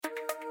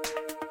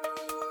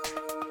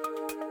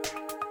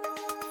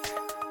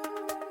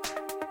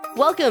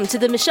Welcome to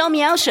the Michelle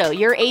Meow Show,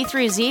 your A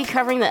through Z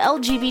covering the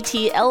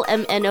LGBT,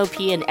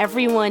 LMNOP, and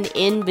everyone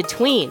in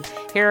between.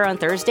 Here on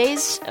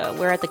Thursdays,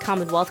 we're at the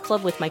Commonwealth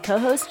Club with my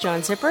co-host,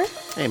 John Zipper.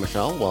 Hey,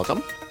 Michelle.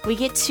 Welcome. We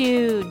get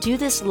to do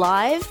this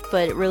live,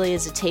 but it really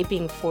is a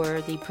taping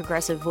for the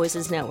Progressive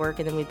Voices Network,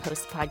 and then we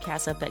post the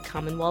podcast up at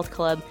Commonwealth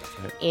Club,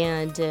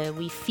 and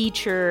we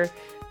feature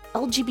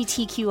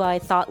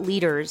LGBTQI thought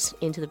leaders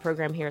into the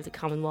program here at the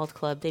Commonwealth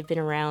Club. They've been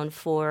around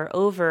for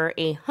over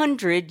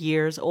 100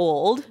 years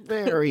old.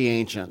 Very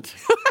ancient.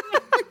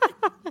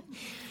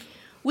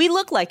 We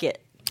look like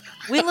it.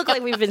 We look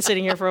like we've been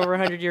sitting here for over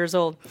 100 years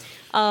old.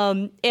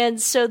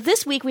 And so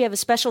this week we have a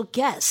special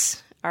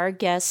guest. Our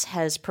guest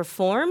has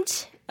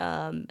performed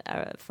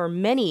for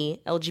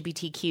many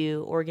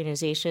LGBTQ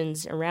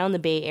organizations around the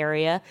Bay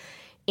Area.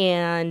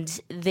 And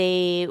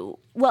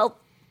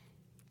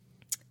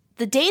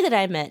the day that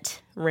I met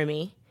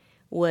Remy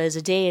was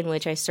a day in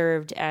which I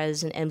served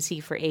as an MC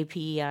for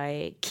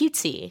API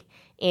Cutesy,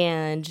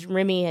 and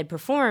Remy had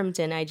performed,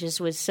 and I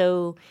was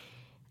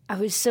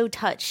so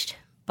touched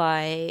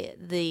by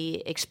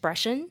the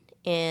expression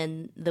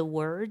and the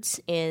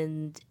words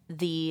and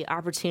the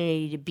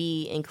opportunity to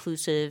be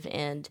inclusive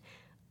and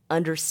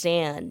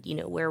understand,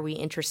 where we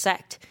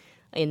intersect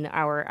in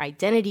our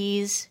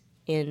identities,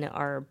 in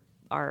our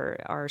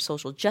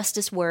social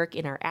justice work,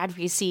 in our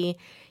advocacy.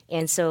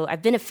 And so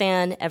I've been a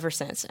fan ever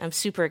since. I'm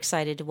super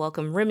excited to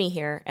welcome Remy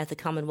here at the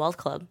Commonwealth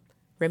Club.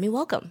 Remy,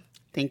 welcome.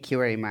 Thank you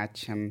very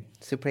much. I'm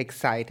super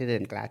excited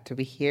and glad to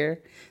be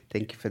here.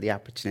 Thank you for the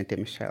opportunity,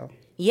 Michelle.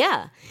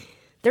 Yeah.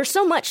 There's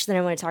so much that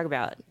I want to talk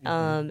about.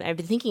 I've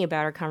been thinking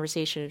about our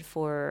conversation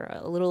for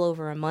a little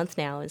over a month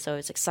now, and so I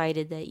was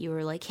excited that you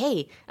were like,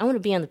 hey, I want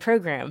to be on the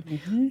program.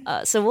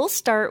 So we'll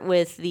start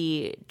with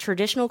the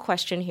traditional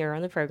question here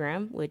on the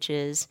program, which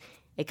is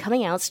a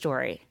coming out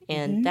story,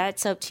 and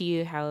that's up to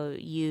you how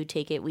you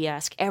take it. We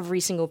ask every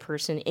single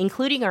person,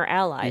 including our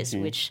allies,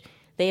 which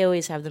they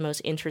always have the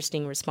most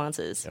interesting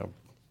responses.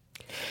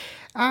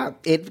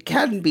 It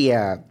can be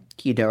a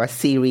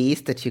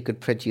series that you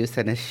could produce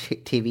on a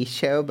TV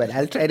show, but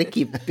I'll try to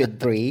keep it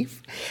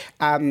brief.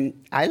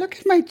 I look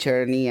at my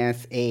journey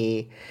as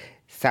a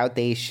South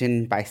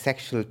Asian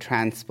bisexual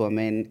trans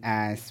woman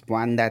as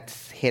one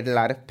that's hit a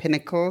lot of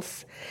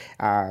pinnacles,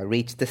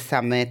 reached the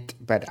summit,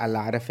 but a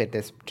lot of it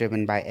is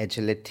driven by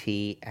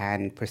agility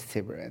and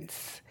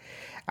perseverance.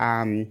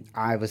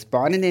 I was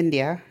born in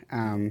India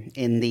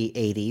in the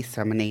 80s,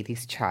 so I'm an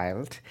 80s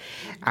child.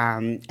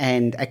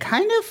 And I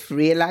kind of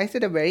realized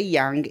at a very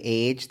young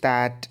age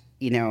that,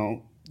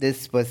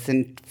 this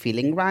wasn't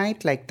feeling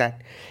right, like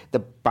that the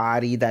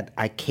body that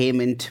I came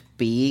into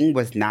being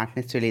was not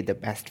necessarily the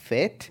best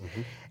fit.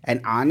 And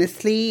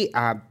honestly,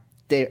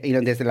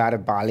 there's a lot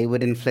of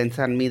Bollywood influence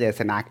on me. There's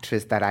an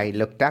actress that I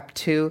look up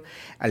to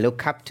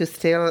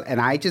still.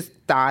 And I just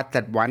thought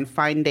that one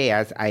fine day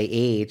as I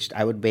aged,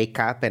 I would wake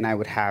up and I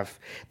would have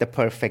the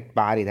perfect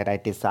body that I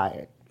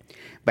desired.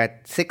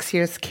 But 6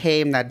 years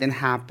came, that didn't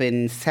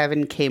happen.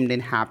 7 came,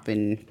 didn't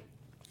happen.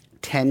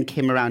 10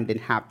 came around,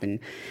 didn't happen.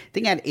 I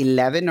think at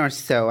 11 or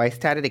so, I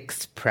started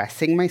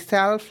expressing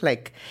myself.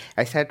 Like,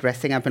 I started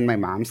dressing up in my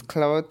mom's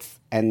clothes,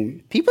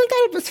 and people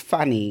thought it was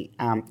funny.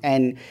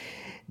 And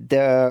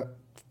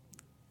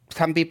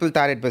some people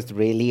thought it was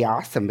really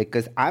awesome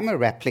because I'm a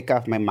replica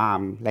of my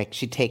mom. Like,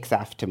 she takes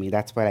after me.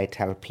 That's what I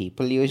tell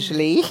people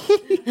usually.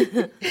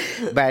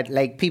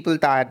 But, people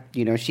thought,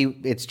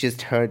 it's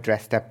just her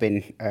dressed up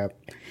in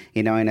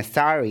a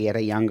sari at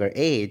a younger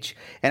age.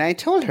 And I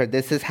told her,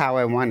 this is how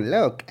I want to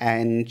look.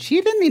 And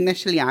she didn't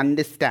initially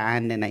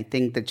understand. And I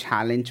think the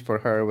challenge for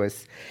her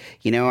was,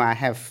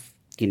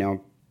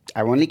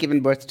 I've only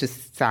given birth to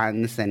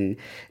sons and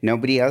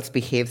nobody else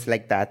behaves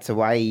like that. So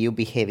why are you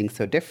behaving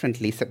so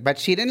differently? But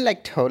she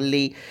didn't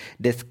totally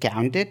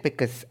discount it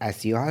because,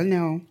 as you all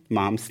know,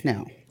 moms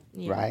know.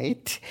 Yeah.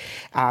 Right?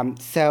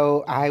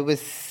 So I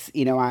was,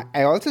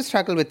 I also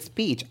struggled with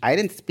speech. I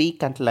didn't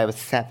speak until I was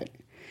 7.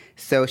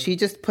 So she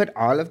just put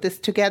all of this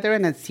together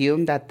and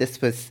assumed that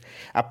this was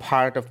a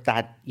part of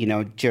that,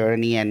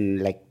 journey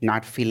and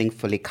not feeling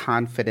fully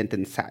confident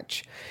and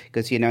such.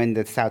 Because, in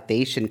the South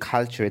Asian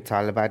culture, it's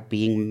all about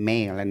being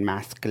male and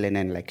masculine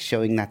and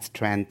showing that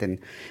strength. And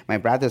my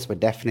brothers were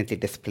definitely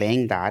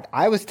displaying that.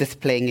 I was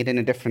displaying it in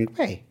a different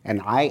way.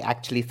 And I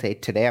actually say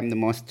today I'm the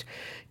most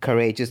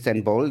courageous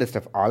and boldest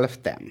of all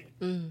of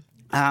them.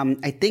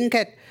 I think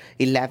at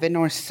 11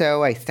 or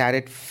so, I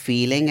started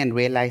feeling and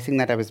realizing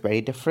that I was very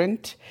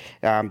different.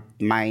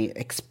 My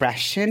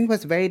expression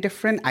was very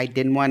different. I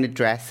didn't want to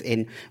dress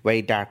in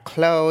very dark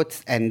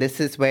clothes. And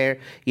this is where,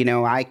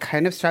 I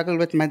kind of struggled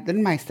with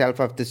myself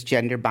of this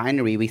gender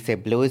binary. We say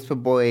blue is for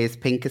boys,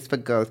 pink is for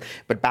girls.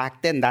 But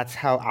back then, that's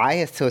how I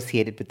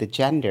associated with the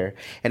gender.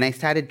 And I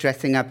started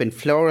dressing up in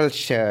floral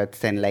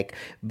shirts and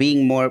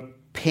being more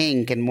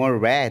pink and more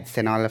reds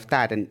and all of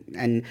that.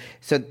 And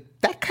so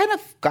that kind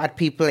of got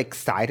people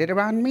excited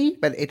around me,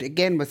 but it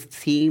again was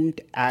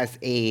seemed as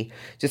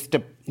just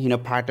a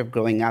part of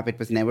growing up. It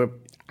was never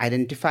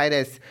identified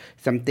as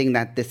something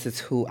that this is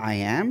who I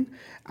am.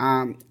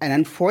 And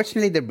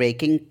unfortunately, the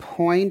breaking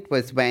point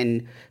was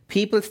when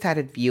people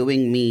started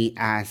viewing me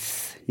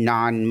as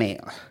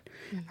non-male.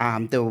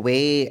 The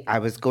way I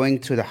was going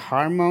through the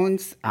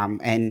hormones,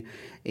 and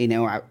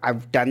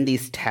I've done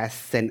these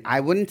tests, and I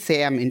wouldn't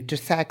say I'm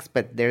intersex,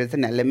 but there is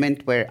an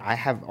element where I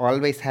have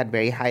always had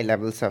very high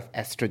levels of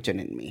estrogen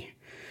in me.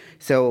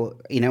 So,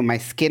 my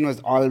skin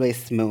was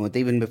always smooth,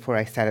 even before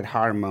I started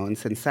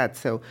hormones and such.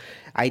 So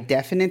I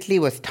definitely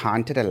was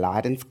taunted a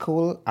lot in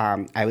school.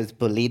 I was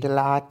bullied a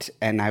lot,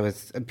 and I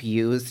was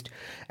abused.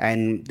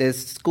 And the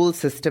school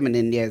system in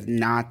India is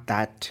not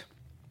that,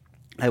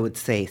 I would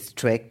say,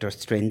 strict or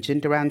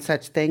stringent around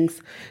such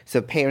things.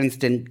 So parents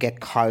didn't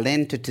get called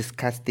in to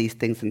discuss these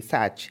things and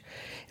such.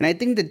 And I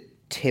think the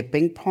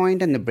tipping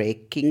point and the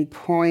breaking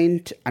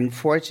point,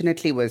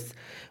 unfortunately, was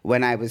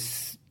when I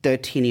was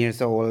 13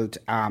 years old,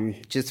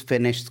 just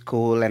finished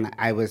school, and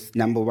I was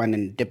number one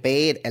in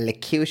debate,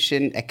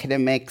 elocution,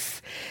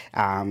 academics.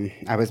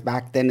 I was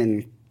back then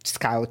in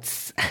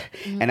Scouts,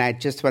 and I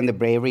just won the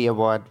Bravery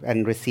Award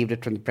and received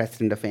it from the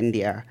President of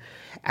India.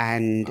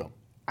 And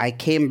I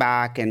came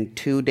back, and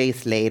 2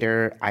 days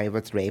later, I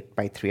was raped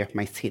by 3 of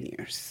my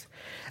seniors.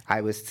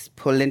 I was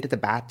pulled into the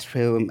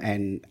bathroom,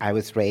 and I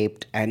was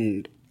raped,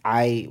 and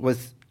I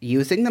was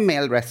using the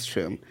male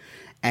restroom,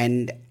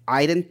 and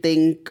I didn't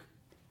think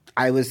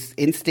I was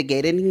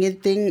instigating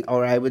anything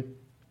or I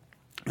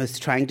was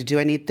trying to do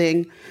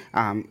anything.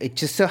 It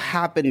just so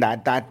happened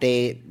that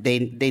day they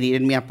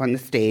needed me up on the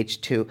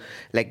stage to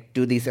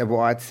do these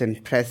awards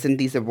and present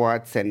these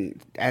awards and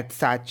as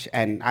such.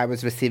 And I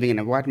was receiving an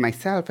award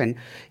myself, and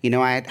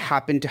I had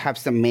happened to have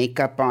some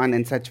makeup on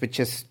and such, which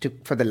just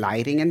for the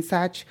lighting and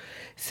such.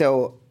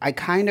 So I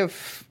kind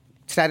of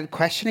started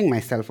questioning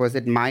myself. Was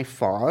it my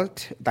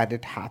fault that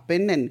it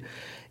happened? And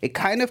it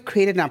kind of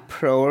created an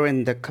uproar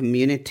in the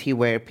community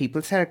where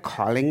people started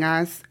calling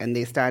us, and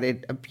they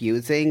started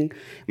abusing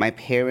my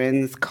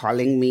parents,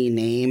 calling me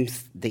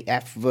names, the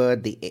F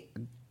word, the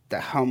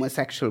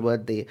homosexual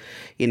word.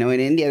 In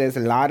India, there's a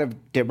lot of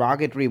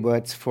derogatory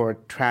words for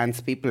trans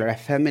people or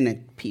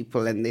effeminate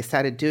people, and they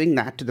started doing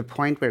that to the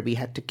point where we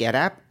had to get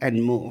up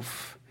and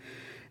move.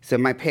 So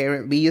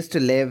we used to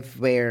live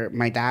where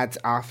my dad's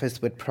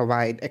office would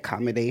provide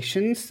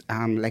accommodations,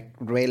 like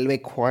railway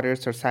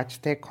quarters or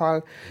such they're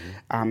called.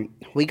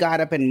 We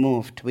got up and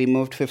moved. We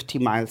moved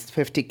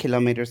 50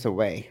 kilometers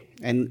away,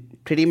 and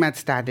pretty much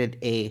started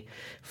a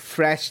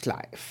fresh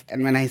life.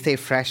 And when I say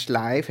fresh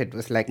life, it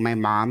was like my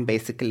mom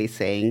basically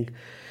saying,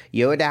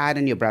 your dad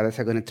and your brothers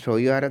are going to throw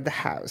you out of the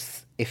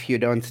house if you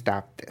don't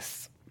stop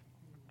this.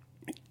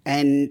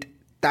 And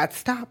that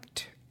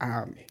stopped.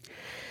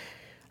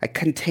 I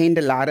contained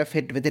a lot of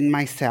it within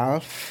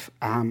myself,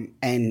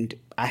 and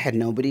I had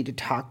nobody to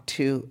talk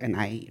to, and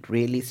I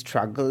really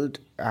struggled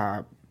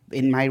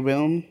in my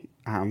room,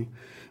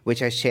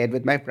 which I shared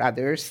with my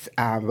brothers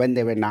when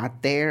they were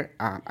not there.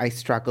 I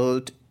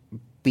struggled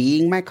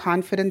being my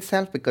confident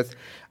self because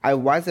I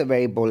was a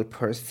very bold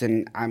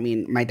person. I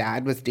mean, my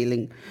dad was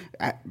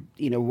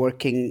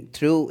working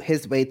through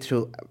his way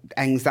through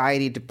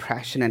anxiety,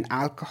 depression, and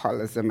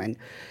alcoholism, and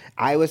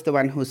I was the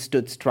one who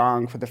stood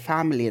strong for the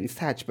family and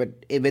such.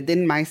 But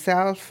within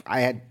myself,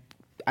 I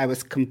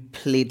was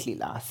completely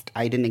lost.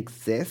 I didn't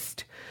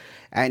exist,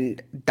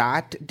 and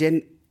that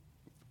didn't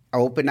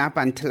open up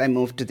until I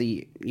moved to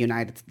the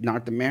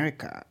North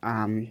America,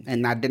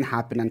 and that didn't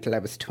happen until I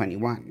was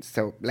 21.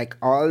 So,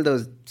 all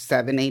those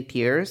 7-8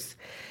 years,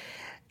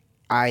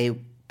 I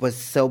was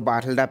so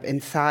bottled up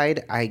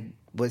inside. I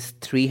was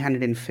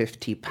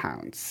 350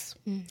 pounds.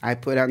 I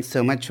put on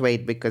so much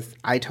weight because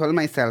I told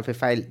myself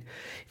if I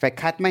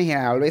cut my hair,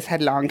 I always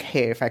had long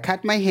hair. If I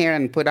cut my hair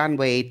and put on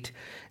weight,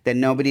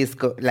 then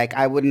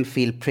I wouldn't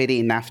feel pretty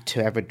enough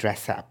to ever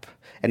dress up.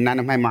 And none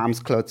of my mom's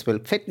clothes will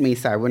fit me,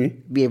 so I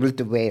wouldn't be able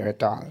to wear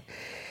at all.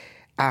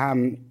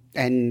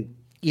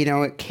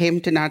 It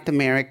came to North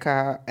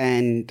America,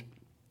 and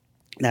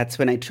that's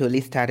when I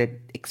truly started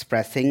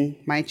expressing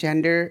my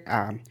gender.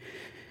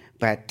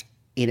 But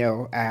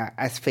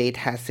as fate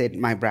has it,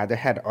 my brother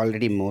had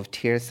already moved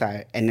here, so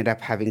I ended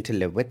up having to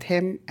live with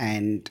him,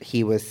 and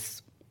he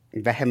was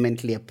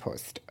vehemently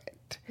opposed to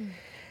it.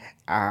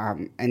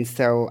 And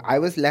so I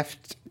was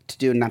left to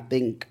do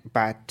nothing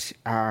but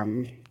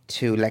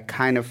to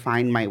kind of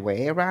find my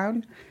way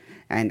around.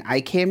 And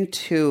I came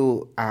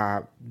to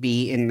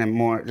be in a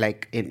more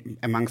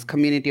amongst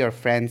community or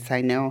friends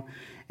I know.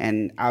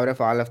 And out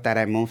of all of that,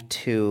 I moved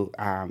to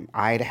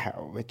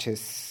Idaho, which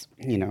is,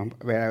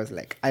 where I was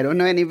like, I don't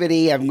know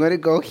anybody. I'm going to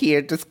go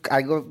here.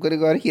 Going to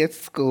go here to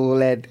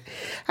school. And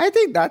I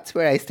think that's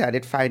where I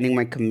started finding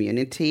my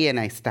community, and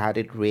I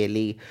started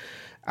really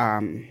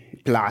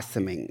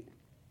blossoming.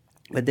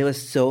 But there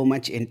was so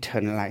much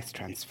internalized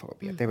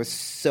transphobia. There was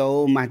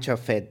so much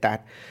of it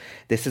that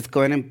this is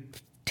going to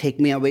take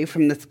me away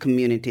from this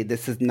community.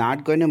 This is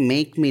not going to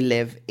make me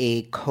live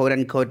a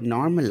quote-unquote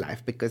normal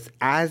life, because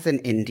as an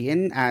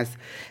Indian, as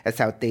a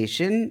South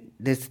Asian,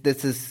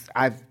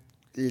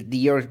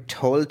 you're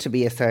told to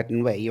be a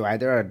certain way. You're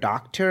either a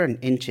doctor or an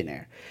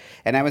engineer.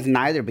 And I was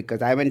neither,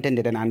 because I went and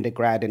did an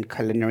undergrad in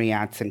culinary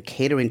arts and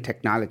catering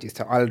technology.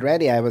 So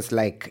already I was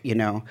like,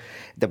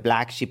 the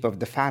black sheep of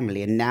the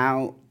family. And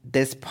now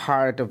this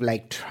part of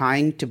like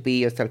trying to be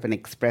yourself and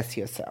express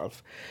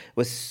yourself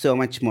was so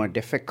much more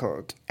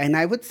difficult. And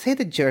I would say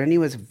the journey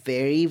was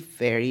very,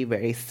 very,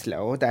 very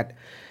slow, that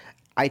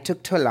I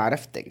took to a lot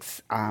of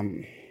things.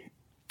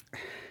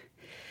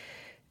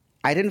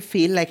 I didn't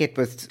feel like it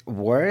was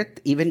worth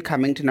even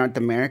coming to North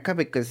America,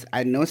 because I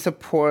had no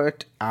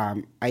support.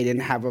 I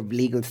didn't have a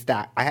legal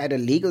status. I had a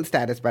legal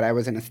status, but I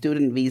was in a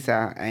student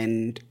visa,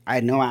 and I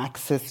had no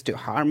access to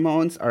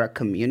hormones or a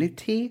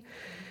community.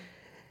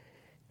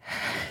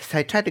 So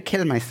I tried to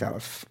kill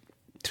myself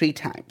 3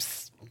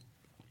 times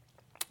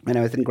when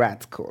I was in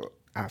grad school,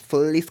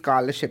 fully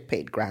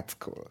scholarship-paid grad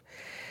school.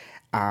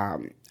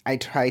 I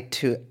tried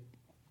to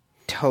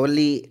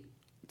totally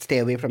stay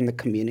away from the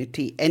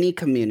community, any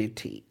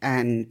community.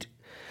 And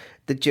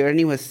the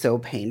journey was so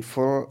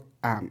painful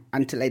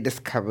until I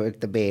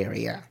discovered the Bay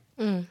Area.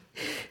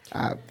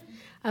 I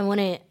want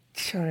to...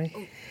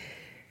 Sorry.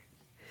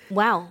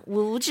 Wow.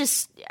 Well,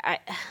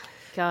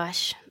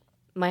 gosh,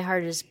 my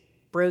heart is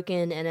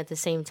broken. And at the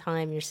same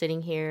time, you're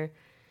sitting here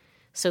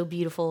so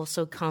beautiful,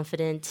 so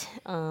confident,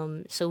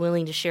 so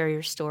willing to share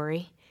your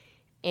story.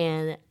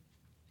 And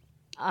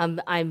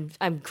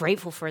I'm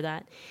grateful for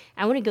that.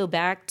 I want to go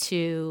back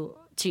to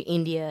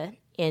India,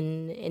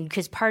 and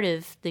because part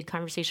of the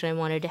conversation I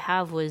wanted to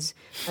have was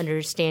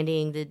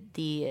understanding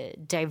the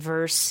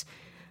diverse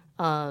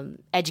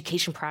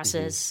education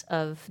process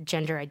of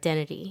gender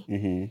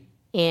identity.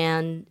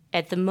 And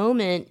at the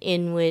moment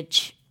in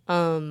which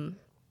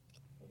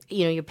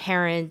your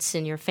parents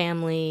and your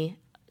family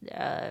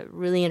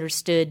really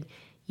understood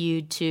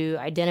you to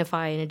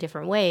identify in a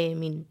different way. I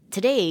mean,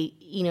 today,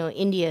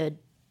 India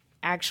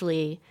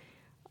actually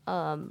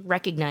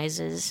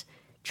recognizes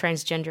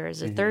transgender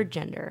as a third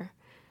gender,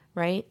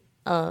 right?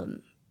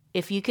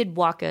 If you could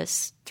walk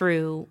us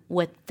through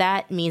what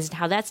that means and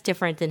how that's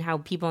different than how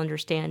people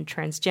understand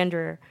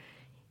transgender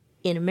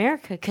in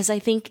America, because I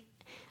think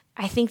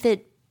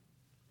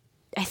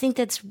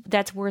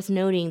that's worth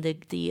noting,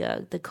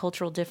 the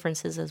cultural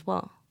differences as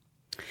well.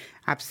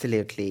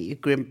 Absolutely. You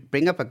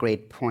bring up a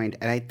great point,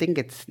 and I think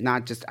it's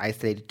not just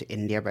isolated to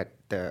India, but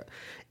the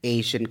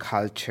Asian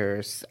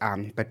cultures,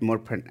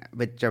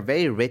 which are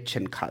very rich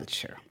in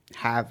culture,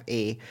 have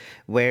a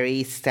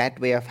very set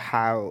way of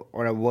how,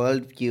 or a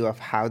worldview of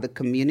how the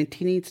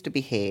community needs to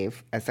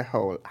behave as a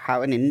whole,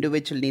 how an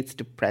individual needs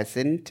to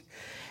present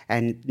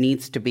and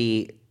needs to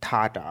be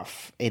thought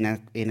of in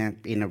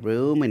a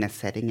room, in a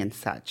setting and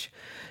such.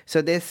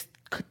 So there's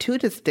 2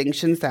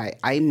 distinctions that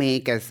I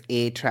make as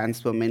a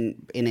trans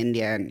woman in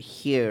India and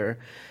here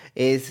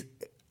is,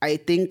 I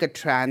think a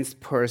trans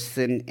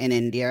person in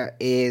India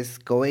is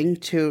going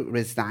to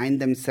resign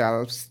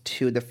themselves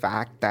to the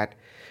fact that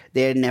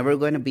they're never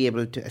going to be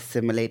able to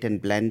assimilate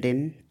and blend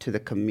in to the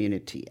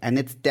community. And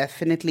it's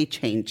definitely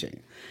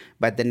changing.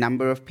 But the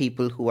number of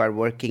people who are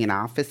working in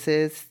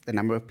offices, the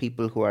number of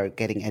people who are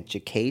getting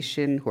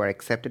education, who are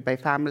accepted by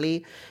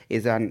family,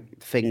 is on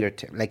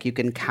fingertips. Like, you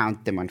can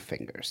count them on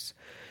fingers.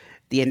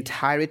 The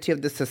entirety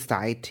of the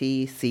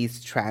society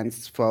sees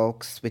trans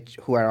folks,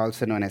 who are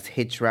also known as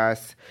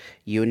hijras,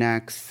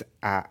 eunuchs,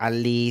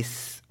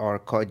 alis, or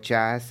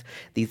kojas.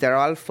 These are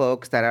all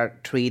folks that are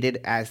treated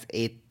as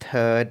a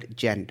third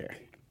gender.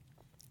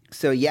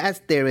 So yes,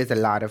 there is a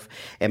lot of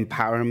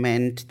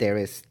empowerment. There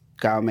is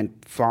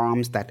government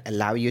forms that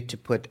allow you to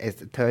put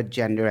as a third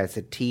gender, as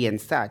a T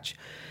and such.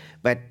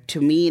 But to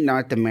me,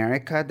 North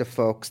America, the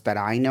folks that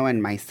I know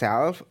and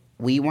myself,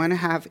 we want to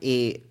have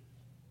a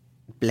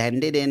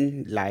blended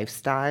in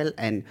lifestyle,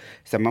 and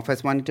some of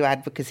us want to do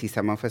advocacy,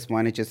 some of us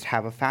want to just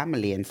have a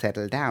family and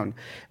settle down.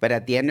 But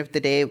at the end of the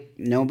day,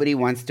 nobody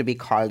wants to be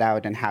called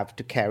out and have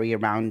to carry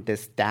around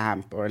this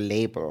stamp or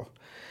label.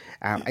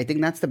 I think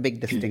that's the big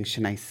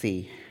distinction I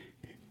see.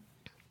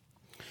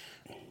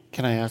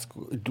 Can I ask,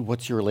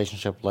 what's your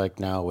relationship like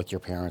now with your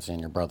parents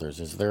and your brothers?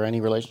 Is there any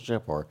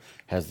relationship, or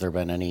has there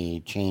been any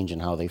change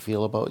in how they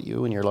feel about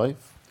you in your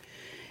life?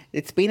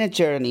 It's been a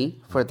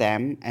journey for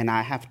them, and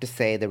I have to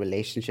say the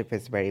relationship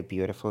is very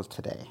beautiful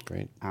today.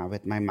 Great.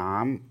 With my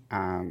mom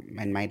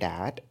and my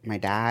dad. My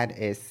dad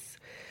is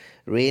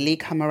really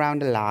come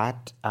around a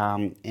lot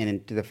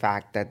into the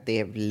fact that they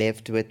have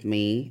lived with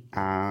me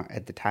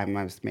at the time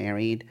I was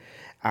married.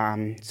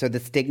 So the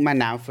stigma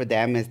now for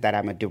them is that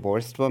I'm a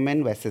divorced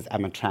woman versus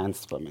I'm a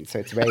trans woman. So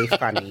it's very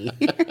funny.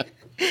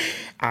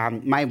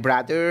 My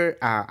brother,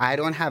 I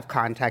don't have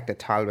contact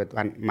at all with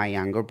my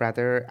younger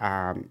brother.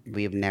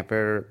 We've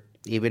never,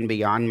 even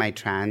beyond my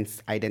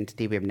trans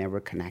identity, we've never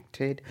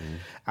connected.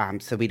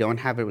 So we don't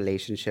have a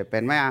relationship.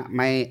 And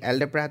my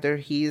elder brother,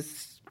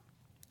 he's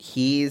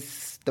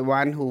the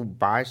one who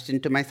barged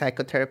into my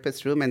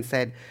psychotherapist's room and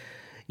said,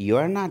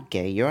 "You're not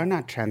gay, you're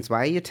not trans.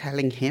 Why are you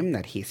telling him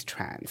that he's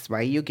trans? Why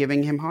are you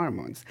giving him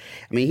hormones?"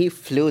 I mean, he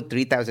flew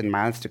 3,000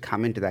 miles to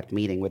come into that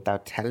meeting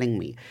without telling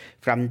me.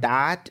 From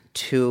that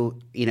to,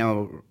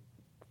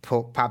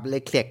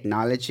 publicly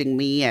acknowledging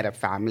me at a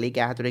family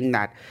gathering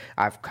that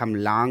I've come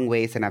long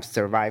ways and I've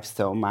survived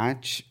so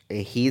much.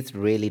 He's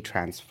really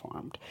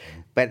transformed.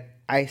 But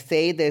I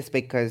say this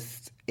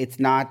because it's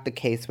not the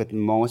case with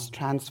most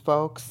trans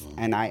folks,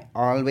 and I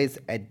always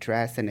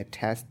address and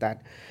attest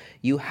that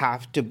you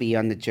have to be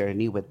on the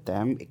journey with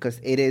them, because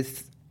it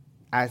is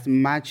as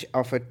much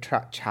of a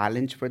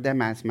challenge for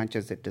them as much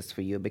as it is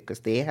for you,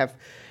 because they have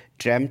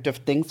dreamt of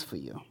things for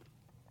you.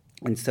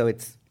 And so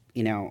it's,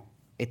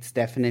 it's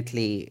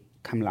definitely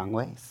come long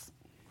ways.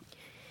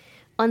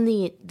 On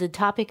the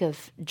topic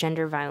of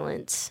gender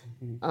violence,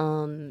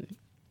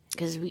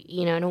 because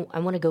I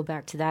want to go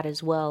back to that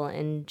as well,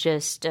 and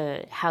just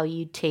how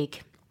you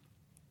take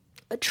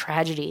a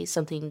tragedy,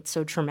 something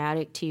so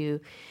traumatic to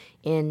you,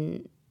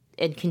 and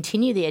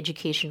continue the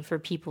education for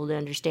people to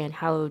understand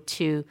how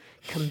to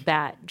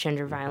combat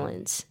gender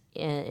violence,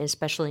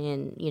 especially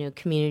in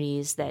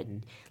communities that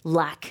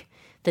lack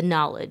the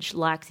knowledge,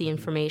 lack the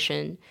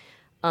information.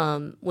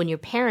 When your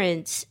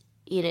parents,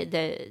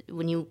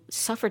 when you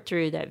suffered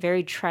through that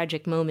very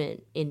tragic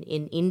moment in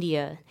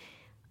India,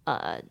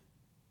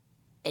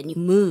 and you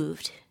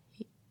moved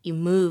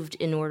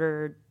in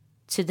order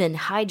to then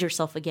hide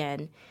yourself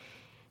again.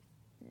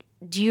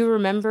 Do you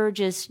remember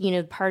just,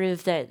 part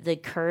of that, the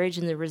courage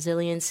and the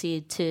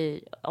resiliency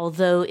to,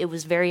 although it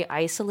was very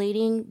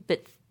isolating,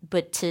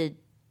 but to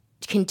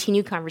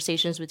continue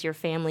conversations with your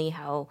family,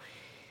 how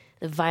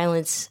the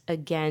violence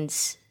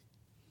against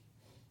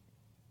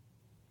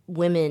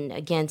women,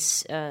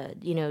 against,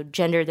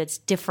 gender that's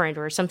different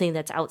or something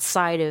that's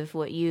outside of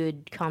what you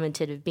had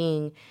commented of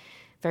being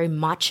very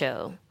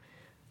macho.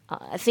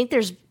 I think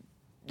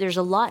there's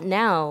a lot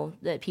now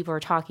that people are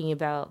talking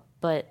about,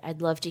 but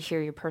I'd love to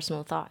hear your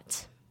personal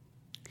thoughts.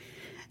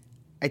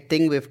 I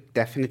think we've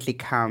definitely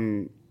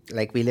come,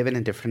 we live in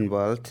a different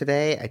world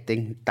today. I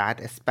think that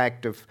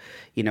aspect of,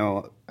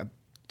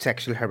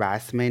 sexual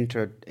harassment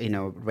or,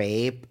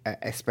 rape,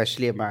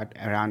 especially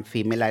around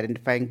female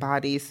identifying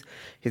bodies,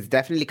 has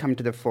definitely come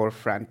to the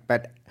forefront.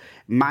 But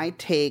my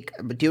take,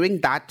 during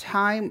that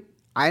time,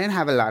 I didn't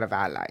have a lot of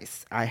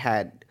allies. I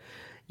had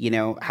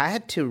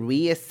to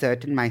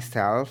reassert in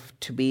myself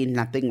to be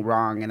nothing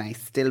wrong. And I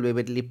still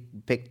vividly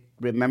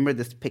remember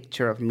this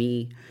picture of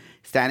me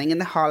standing in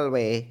the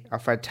hallway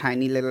of our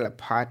tiny little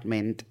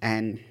apartment,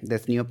 and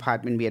this new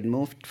apartment we had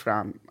moved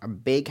from, a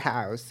big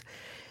house,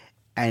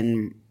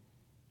 and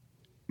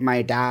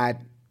my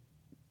dad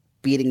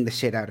beating the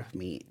shit out of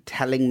me,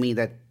 telling me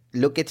that,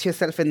 look at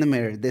yourself in the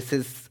mirror. This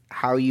is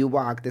how you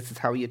walk. This is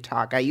how you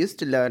talk. I used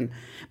to learn.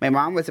 My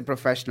mom was a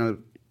professional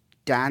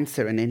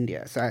dancer in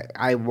India. So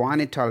I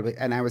wanted to always,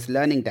 and I was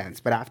learning dance.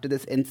 But after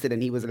this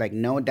incident, he was like,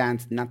 no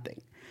dance,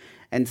 nothing.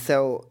 And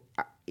so,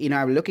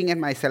 I'm looking at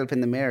myself in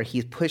the mirror.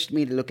 He's pushed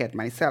me to look at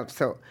myself.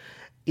 So,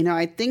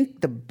 I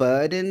think the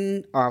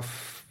burden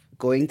of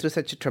going through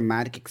such a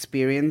traumatic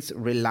experience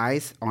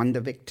relies on the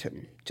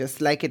victim,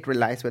 just like it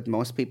relies with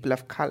most people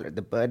of color.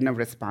 The burden of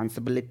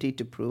responsibility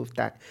to prove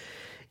that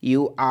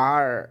you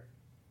are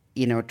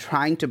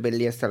trying to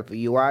build yourself,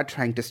 you are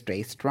trying to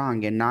stay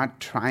strong, you're not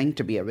trying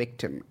to be a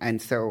victim.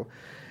 And so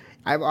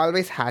I've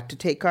always had to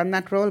take on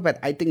that role, but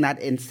I think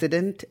that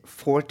incident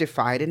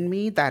fortified in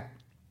me that,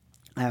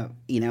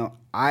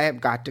 I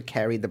have got to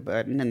carry the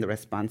burden and the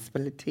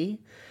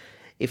responsibility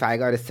if I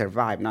got to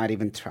survive, not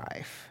even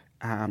thrive.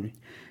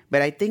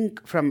 But I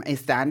think from a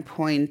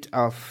standpoint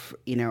of,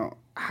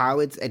 how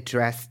it's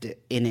addressed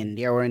in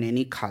India or in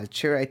any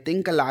culture, I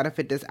think a lot of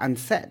it is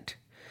unsaid.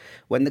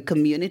 When the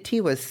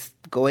community was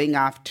going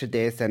after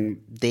this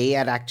and they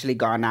had actually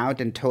gone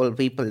out and told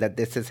people that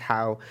this is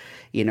how,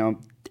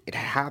 it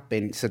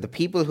happened. So the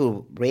people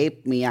who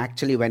raped me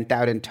actually went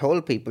out and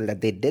told people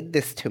that they did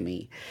this to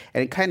me.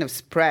 And it kind of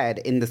spread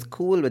in the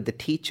school with the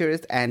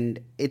teachers,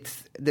 and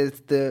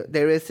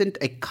there isn't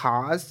a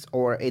cause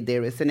or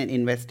there isn't an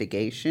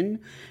investigation,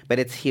 but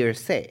it's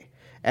hearsay.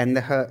 And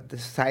the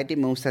society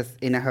moves us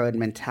in a herd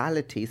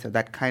mentality, so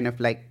that kind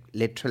of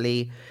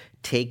literally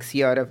takes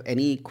you out of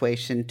any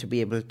equation to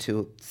be able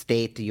to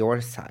state your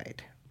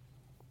side.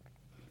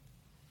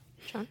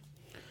 Sean?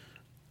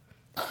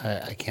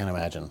 I can't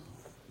imagine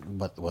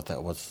what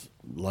that was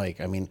like.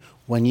 I mean,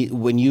 when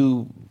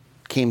you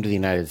came to the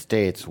United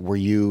States, were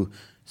you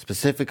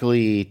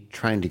specifically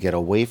trying to get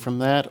away from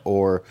that,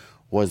 or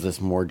was this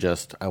more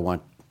just I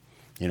want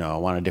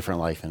a different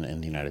life in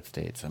the United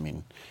States? I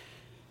mean,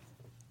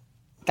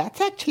 that's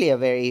actually a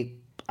very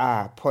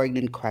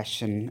poignant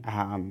question.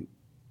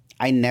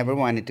 I never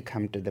wanted to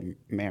come to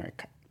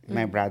America.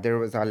 My brother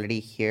was already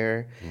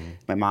here.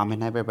 My mom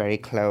and I were very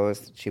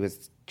close.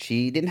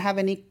 She didn't have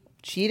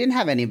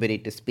anybody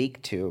to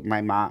speak to.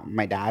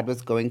 My dad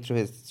was going through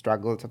his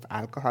struggles of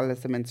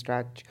alcoholism and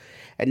such,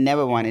 and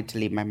never wanted to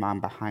leave my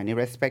mom behind,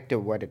 irrespective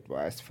of what it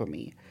was for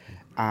me.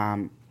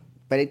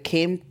 But it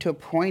came to a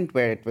point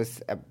where it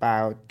was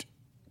about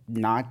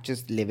not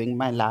just living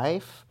my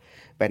life,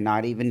 but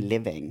not even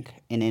living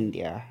in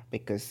India,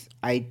 because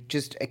I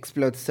just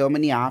explored so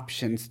many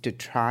options to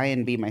try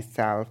and be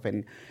myself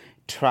and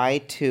try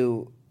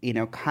to,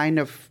 kind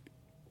of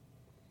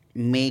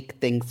make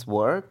things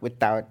work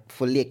without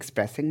fully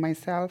expressing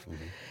myself.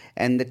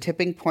 And the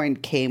tipping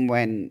point came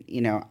when,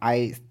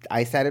 I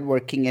started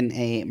working in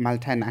a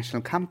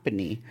multinational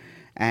company,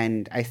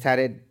 and I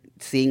started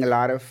seeing a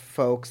lot of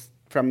folks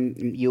from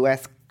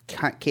U.S.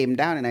 came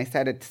down, and I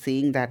started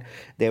seeing that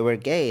they were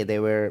gay, they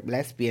were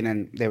lesbian,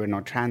 and there were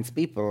no trans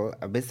people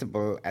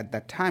visible at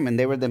that time, and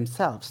they were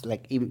themselves,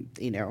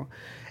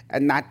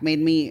 and that made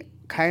me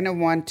kind of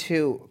want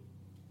to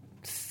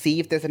see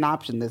if there's an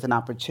option, there's an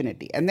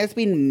opportunity. And there's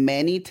been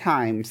many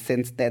times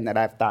since then that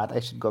I've thought I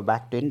should go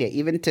back to India.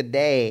 Even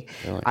today,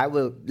 really? I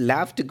will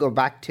love to go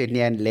back to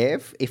India and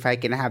live if I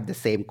can have the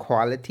same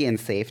quality and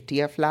safety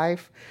of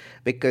life,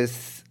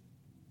 because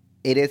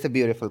it is a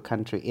beautiful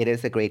country. It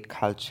is a great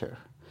culture.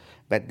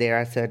 But there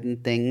are certain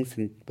things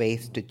and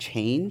ways to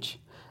change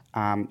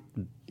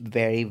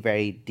very,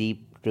 very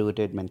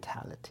deep-rooted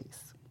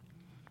mentalities.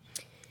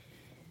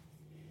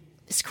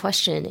 This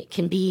question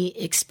can be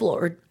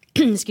explored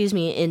excuse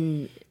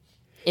me,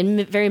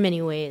 in very many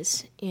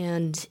ways,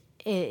 and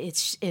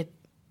it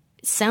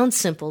sounds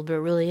simple, but it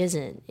really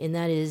isn't. And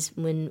that is,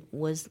 when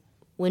was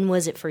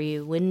it for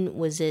you? When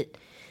was it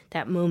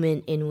that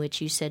moment in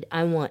which you said,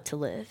 "I want to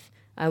live,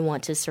 I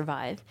want to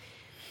survive"?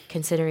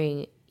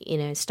 Considering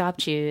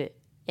stopped you,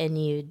 and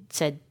you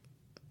said,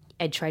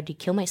 "I tried to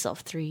kill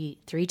myself three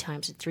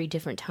times at 3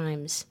 different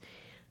times."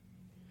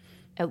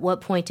 At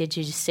what point did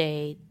you just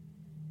say,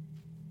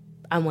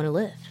 "I want to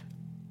live"?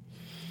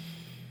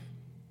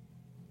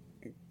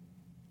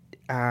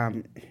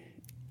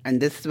 And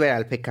this is where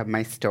I'll pick up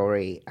my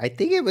story. I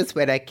think it was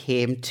when I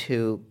came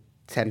to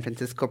San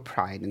Francisco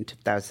Pride in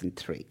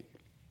 2003.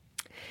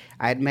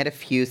 I had met a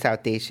few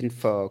South Asian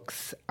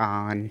folks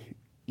on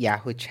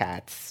Yahoo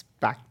chats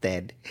back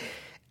then,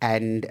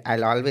 and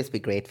I'll always be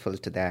grateful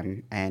to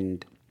them.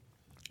 And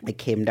I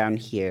came down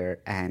here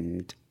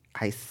and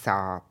I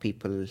saw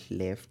people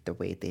live the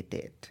way they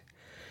did.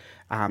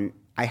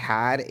 I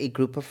had a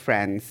group of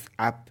friends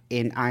up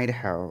in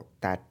Idaho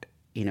that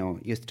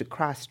used to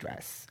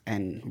cross-dress,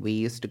 and we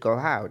used to go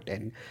out,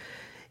 and,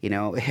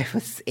 it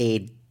was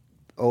a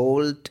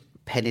old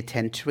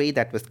penitentiary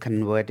that was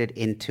converted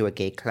into a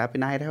gay club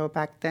in Idaho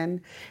back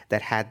then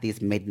that had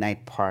these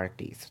midnight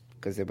parties,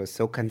 because it was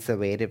so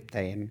conservative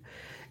then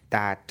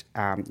that,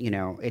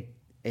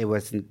 it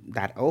wasn't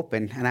that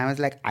open. And I was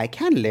like, I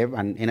can't live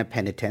in a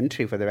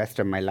penitentiary for the rest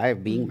of my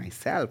life being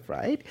myself,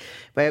 right?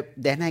 But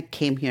then I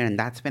came here, and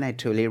that's when I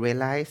truly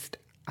realized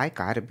I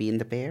got to be in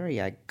the Bay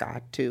Area. I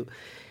got to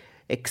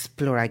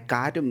explore. I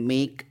got to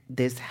make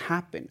this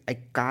happen. I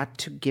got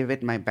to give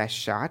it my best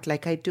shot,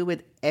 like I do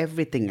with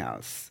everything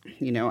else.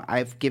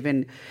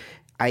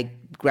 I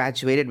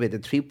graduated with a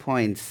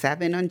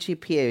 3.7 on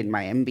GPA in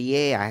my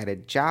MBA. I had a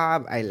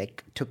job. I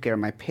took care of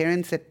my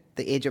parents at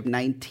the age of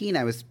 19.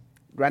 I was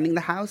running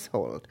the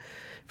household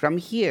from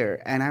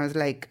here. And I was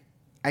like,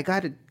 I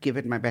got to give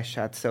it my best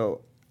shot.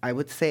 So I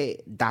would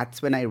say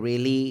that's when I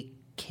really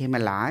came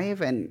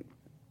alive. And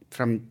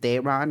from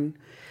there on,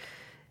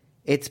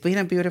 it's been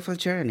a beautiful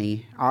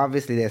journey.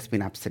 Obviously, there's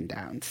been ups and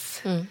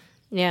downs.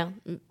 Yeah,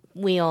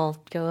 we all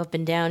go up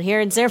and down. Here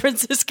in San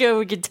Francisco,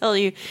 we could tell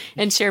you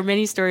and share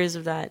many stories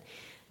of that.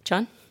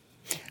 John?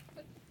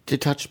 To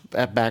touch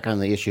back on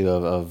the issue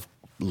of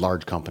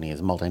large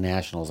companies,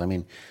 multinationals, I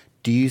mean,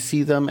 do you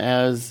see them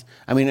as,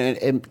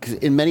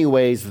 in many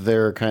ways,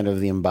 they're kind of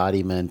the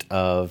embodiment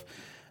of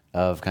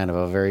kind of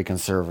a very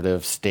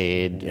conservative,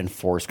 staid,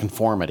 enforced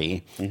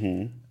conformity.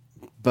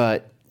 Mm-hmm.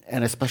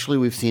 And especially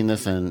we've seen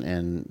this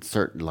in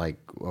certain,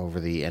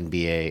 over the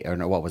NBA, or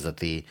no, what was it,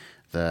 the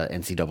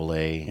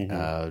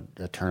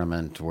NCAA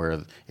tournament,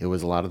 where it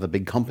was a lot of the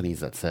big companies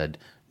that said,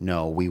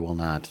 no, we will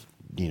not,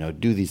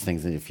 do these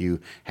things. And if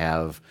you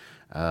have,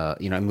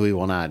 we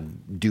will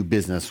not do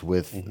business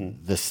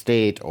with the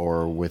state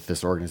or with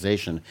this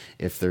organization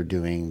if they're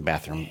doing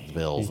bathroom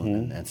bills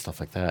and stuff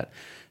like that.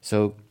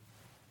 So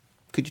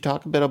could you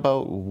talk a bit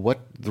about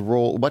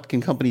what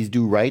can companies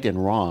do right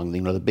and wrong,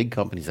 the big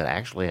companies that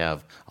actually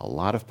have a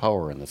lot of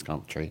power in this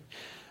country,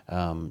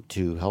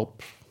 to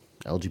help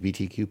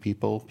LGBTQ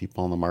people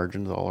on the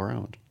margins all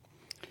around?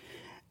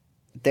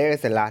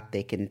 There's a lot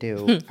they can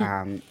do.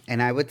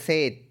 And I would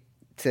say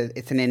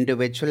it's an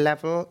individual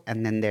level,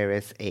 and then there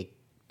is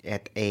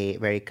at a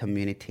very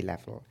community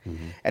level.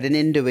 Mm-hmm. At an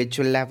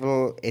individual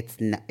level,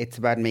 it's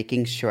about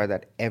making sure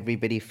that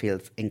everybody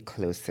feels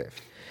inclusive.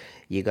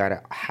 You got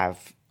to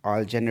have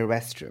all gender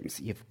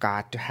restrooms. You've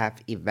got to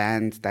have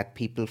events that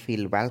people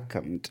feel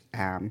welcomed.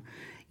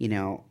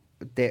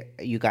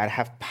 You got to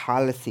have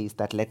policies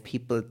that let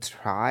people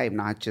thrive,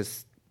 not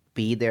just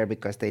be there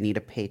because they need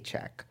a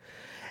paycheck.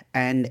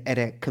 And at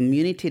a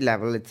community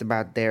level, it's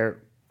about their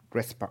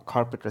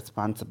corporate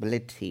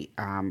responsibility.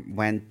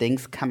 When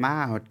things come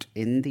out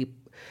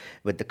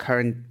with the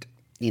current,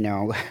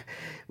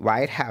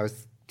 White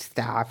House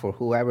staff or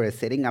whoever is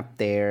sitting up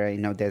there,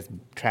 there's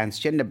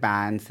transgender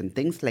bans and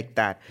things like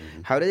that.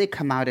 Mm-hmm. How do they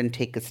come out and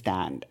take a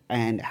stand?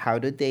 And how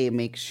do they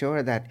make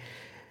sure that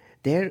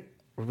they're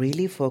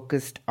really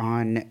focused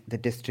on the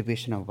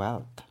distribution of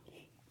wealth?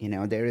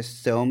 There is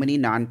so many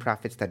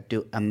nonprofits that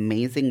do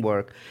amazing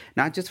work,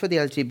 not just for the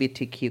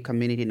LGBTQ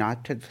community,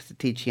 not for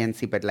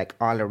TGNC, but like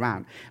all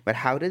around. But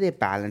how do they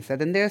balance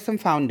that? And there are some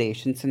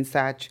foundations and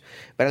such,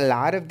 but a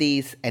lot of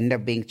these end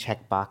up being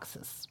check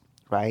boxes,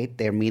 right?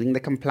 They're meeting the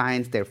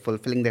compliance, they're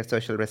fulfilling their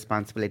social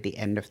responsibility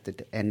end of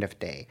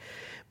day.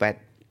 But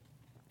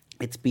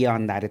it's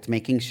beyond that. It's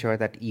making sure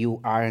that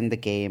you are in the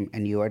game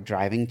and you are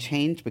driving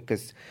change,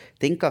 because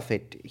think of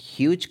it,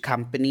 huge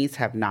companies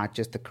have not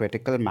just the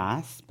critical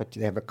mass, but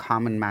they have a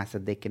common mass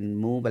that they can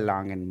move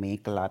along and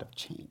make a lot of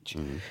change.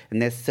 Mm-hmm. And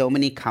there's so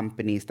many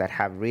companies that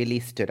have really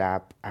stood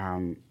up,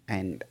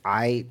 and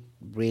I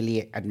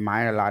really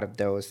admire a lot of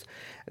those.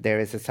 There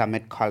is a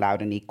summit called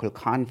Out and Equal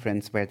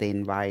Conference where they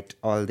invite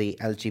all the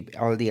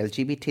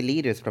LGBT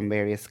leaders from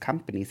various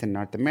companies in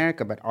North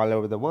America, but all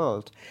over the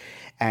world.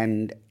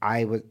 And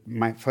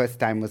my first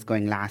time was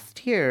going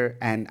last year,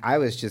 and I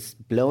was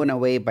just blown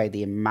away by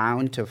the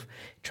amount of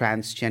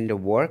transgender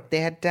work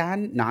they had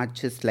done, not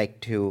just like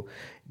to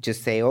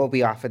just say, oh,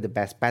 we offer the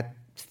best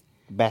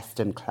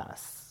in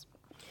class.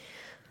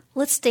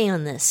 Let's stay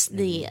on this.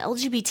 The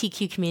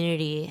LGBTQ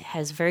community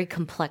has a very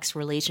complex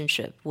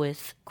relationship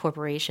with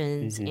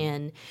corporations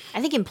and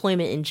I think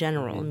employment in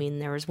general. I mean,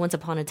 there was once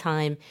upon a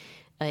time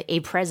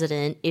a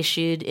president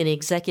issued an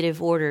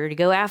executive order to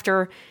go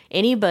after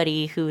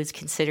anybody who is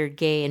considered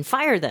gay and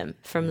fire them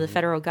from the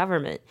federal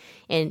government.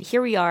 And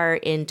here we are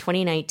in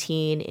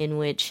 2019 in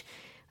which,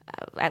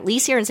 at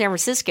least here in San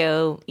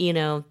Francisco,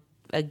 a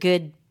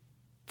good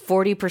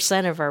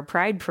 40% of our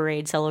Pride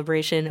Parade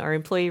celebration are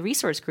employee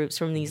resource groups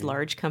from these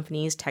large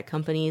companies, tech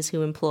companies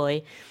who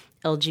employ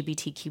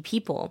LGBTQ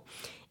people.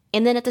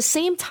 And then at the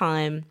same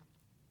time,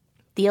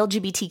 the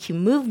LGBTQ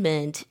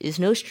movement is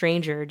no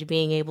stranger to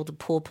being able to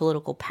pull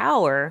political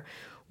power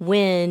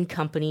when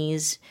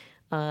companies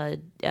have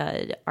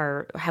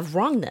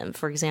wronged them.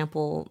 For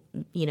example,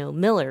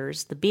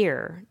 Miller's, the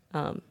beer.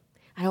 I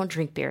don't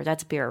drink beer.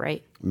 That's beer,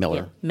 right?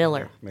 Miller.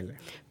 Yeah,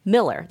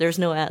 Miller. There's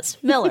no S.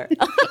 Miller.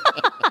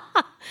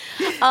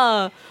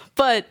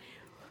 But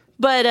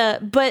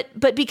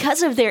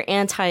because of their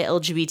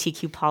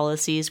anti-LGBTQ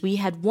policies, we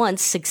had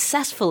once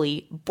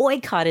successfully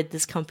boycotted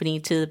this company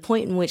to the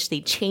point in which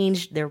they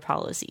changed their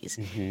policies.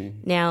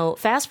 Now,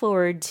 fast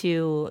forward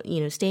to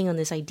staying on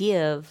this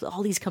idea of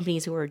all these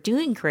companies who are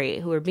doing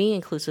great, who are being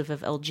inclusive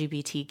of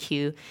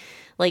LGBTQ.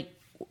 Like,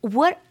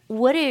 what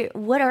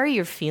are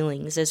your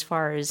feelings as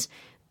far as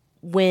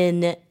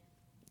when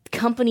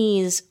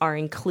companies are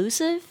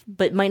inclusive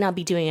but might not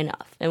be doing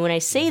enough? And when I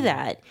say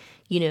that,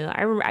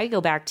 I go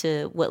back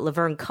to what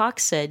Laverne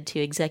Cox said to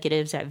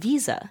executives at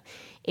Visa.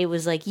 It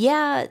was like, you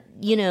have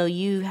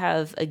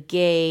a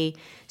gay,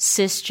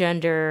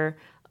 cisgender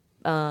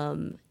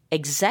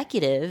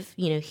executive,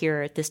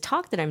 here at this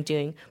talk that I'm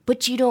doing,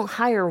 but you don't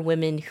hire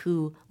women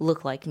who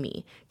look like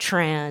me,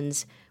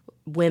 trans,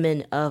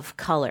 women of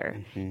color.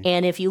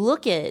 And if you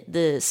look at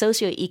the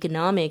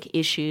socioeconomic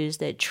issues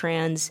that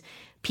trans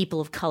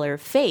people of color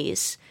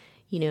face,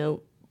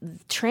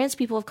 trans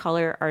people of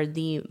color are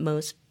the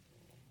most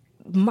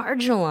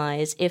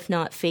marginalized, if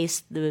not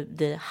face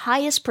the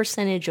highest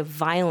percentage of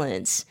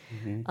violence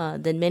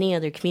than many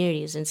other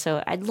communities. And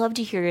so I'd love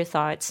to hear your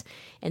thoughts.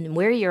 And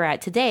where you're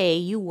at today,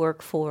 you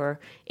work for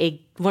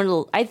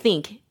I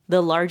think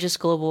the largest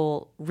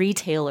global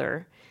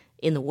retailer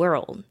in the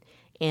world,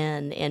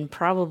 and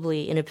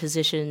probably in a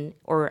position,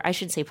 or I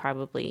should say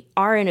probably,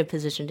 are in a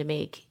position to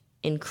make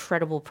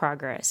incredible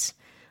progress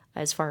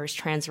as far as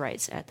trans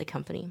rights at the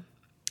company.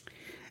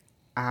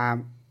 I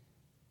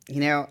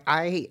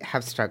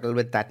have struggled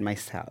with that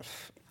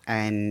myself.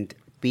 And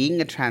being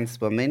a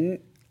trans woman,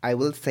 I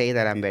will say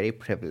that I'm very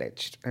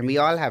privileged. And we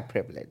all have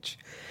privilege.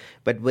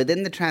 But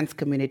within the trans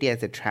community,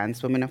 as a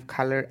trans woman of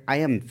color, I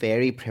am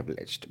very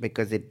privileged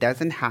because it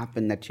doesn't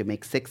happen that you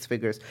make six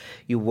figures.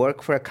 You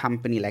work for a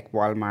company like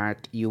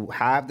Walmart. You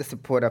have the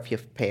support of your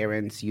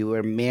parents. You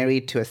were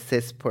married to a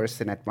cis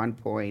person at one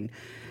point.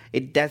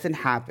 It doesn't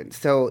happen.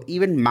 So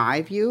even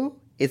my view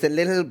is a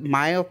little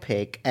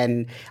myopic,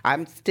 and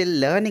I'm still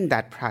learning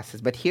that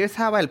process. But here's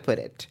how I'll put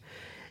it.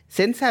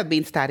 Since I've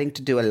been starting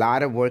to do a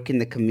lot of work in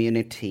the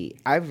community,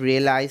 I've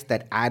realized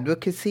that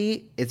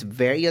advocacy is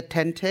very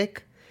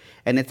authentic,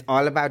 and it's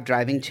all about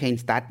driving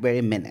change that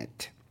very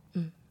minute.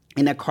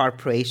 In a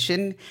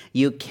corporation,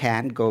 you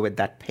can't go with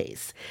that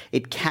pace.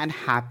 It can't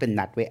happen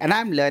that way. And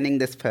I'm learning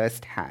this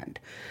firsthand.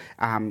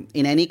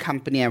 In any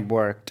company I've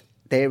worked,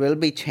 there will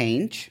be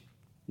change,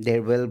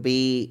 there will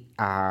be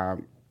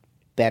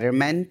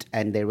betterment,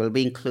 and there will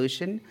be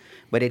inclusion,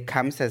 but it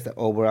comes as the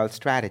overall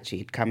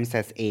strategy. It comes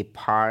as a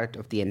part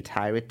of the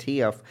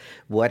entirety of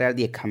what are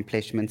the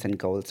accomplishments and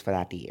goals for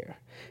that year.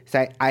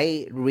 So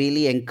I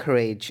really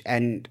encourage,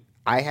 and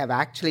I have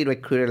actually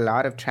recruited a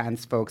lot of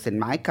trans folks in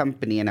my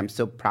company, and I'm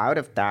so proud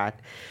of that,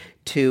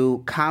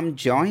 to come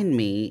join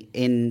me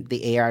in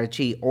the ARG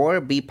or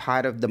be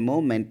part of the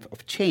movement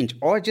of change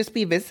or just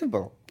be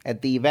visible.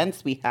 at the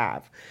events we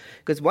have.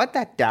 Because what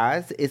that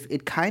does is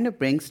it kind of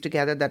brings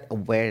together that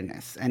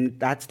awareness. And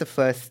that's the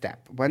first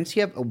step. Once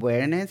you have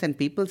awareness and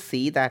people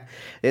see that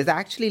there's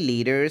actually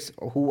leaders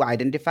who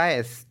identify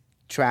as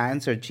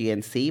trans or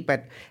GNC,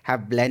 but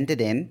have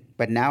blended in,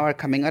 but now are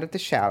coming out of the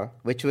shell,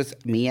 which was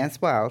me as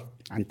well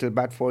until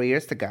about 4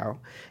 years ago.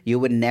 You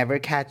would never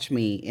catch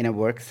me in a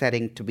work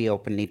setting to be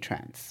openly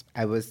trans.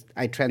 I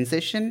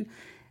transitioned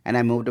and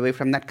I moved away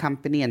from that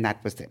company, and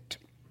that was it.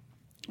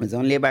 It was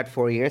only about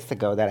 4 years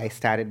ago that I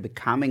started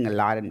becoming a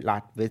lot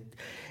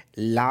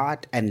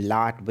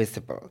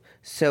visible.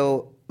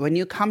 So when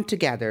you come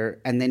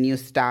together and then you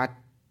start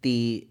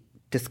the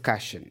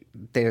discussion,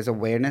 there's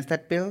awareness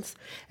that builds,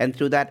 and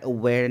through that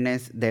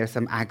awareness, there's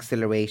some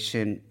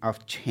acceleration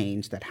of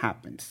change that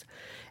happens.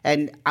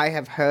 And I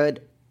have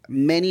heard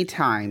many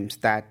times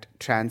that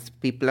trans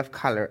people of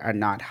color are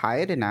not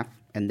hired enough,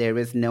 and there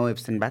is no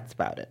ifs and buts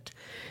about it.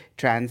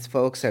 Trans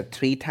folks are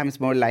 3 times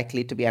more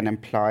likely to be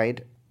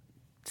unemployed.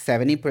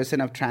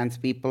 70% of trans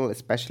people,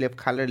 especially of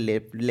color,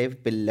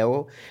 live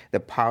below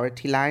the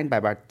poverty line by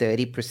about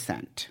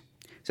 30%.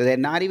 So they're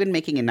not even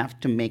making enough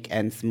to make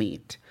ends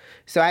meet.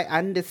 So I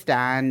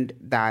understand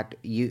that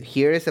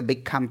here is a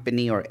big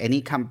company or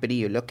any company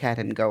you look at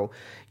and go,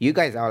 you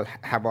guys all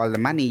have all the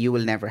money, you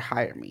will never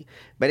hire me.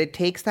 But it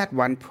takes that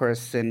one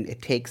person,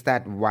 it takes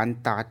that one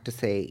thought to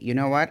say, you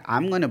know what,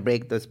 I'm going to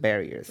break those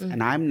barriers. Mm-hmm.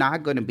 And I'm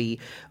not going to be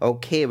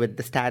okay with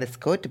the status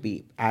quo to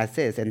be as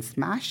is and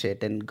smash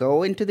it and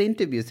go into the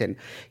interviews. And,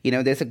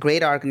 there's a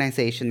great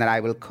organization that I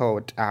will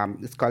quote.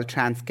 It's called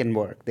Trans Can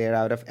Work. They're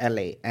out of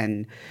LA.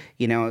 And,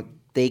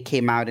 they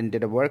came out and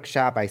did a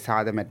workshop. I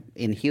saw them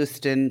in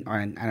Houston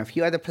and a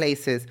few other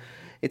places.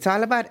 It's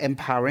all about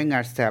empowering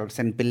ourselves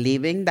and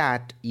believing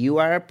that you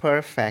are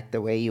perfect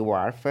the way you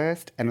are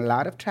first. And a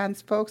lot of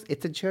trans folks,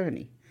 it's a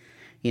journey.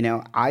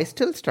 I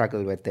still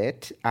struggle with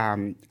it.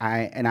 I'm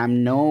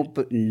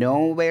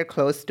nowhere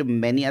close to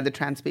many other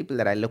trans people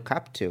that I look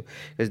up to,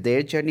 because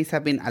their journeys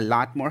have been a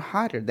lot more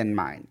harder than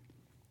mine.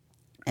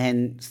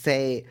 And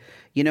say,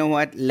 you know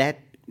what,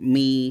 let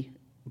me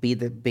be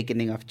the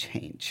beginning of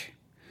change.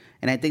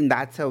 And I think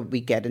that's how we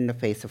get in the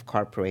face of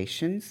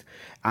corporations.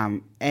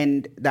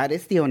 And that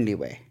is the only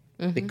way.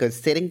 Mm-hmm. Because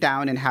sitting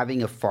down and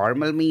having a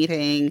formal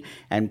meeting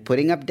and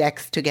putting up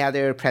decks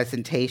together,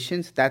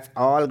 presentations, that's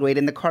all great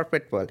in the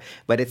corporate world.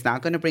 But it's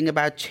not going to bring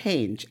about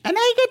change. And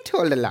I get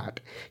told a lot,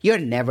 you're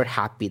never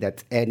happy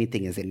that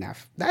anything is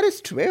enough. That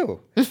is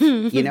true.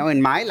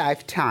 In my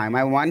lifetime,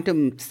 I want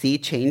to see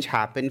change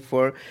happen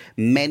for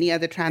many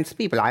other trans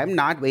people. I am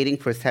not waiting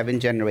for 7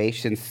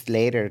 generations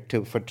later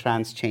for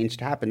trans change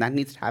to happen. That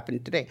needs to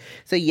happen today.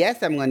 So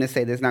yes, I'm going to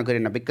say that's not good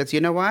enough, because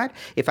you know what?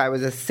 If I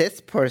was a cis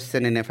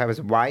person and if I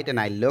was white and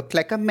I looked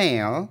like a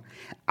male,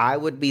 I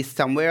would be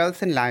somewhere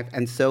else in life,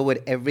 and so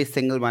would every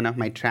single one of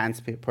my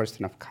trans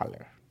person of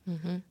color.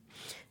 Mm-hmm.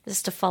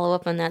 Just to follow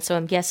up on that, so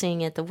I'm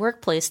guessing at the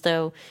workplace,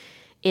 though,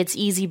 it's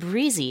easy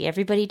breezy.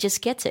 Everybody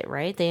just gets it,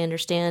 right? They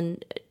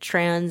understand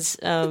trans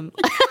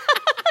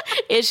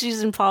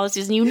issues and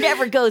policies, and you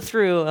never go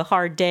through a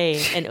hard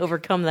day and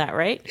overcome that,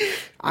 right?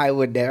 I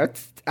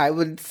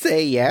would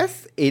say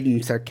yes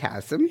in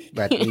sarcasm,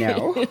 but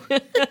no.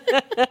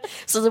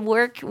 So the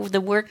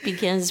work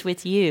begins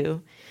with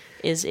you,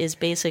 is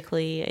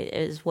basically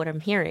is what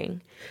I'm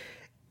hearing.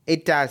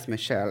 It does,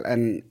 Michelle,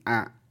 and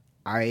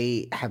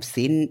I have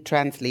seen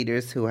trans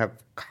leaders who have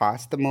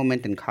caused the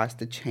movement and caused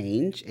the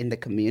change in the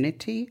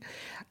community.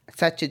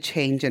 Such a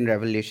change and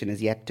revolution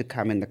is yet to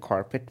come in the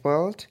corporate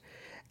world,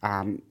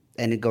 and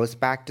it goes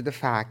back to the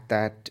fact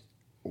that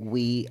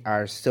we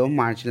are so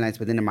marginalized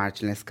within a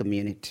marginalized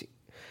community.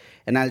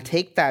 And I'll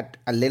take that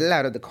a little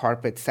out of the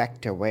corporate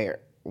sector, where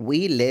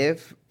we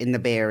live in the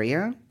Bay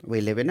Area.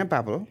 We live in a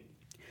bubble.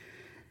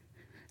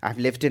 I've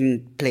lived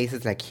in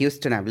places like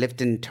Houston. I've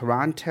lived in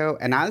Toronto.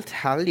 And I'll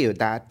tell you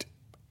that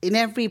in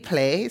every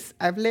place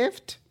I've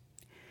lived,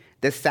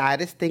 the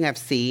saddest thing I've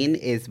seen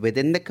is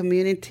within the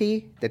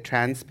community, the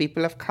trans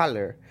people of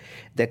color,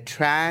 the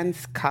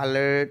trans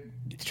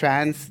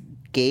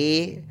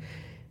gay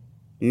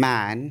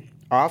man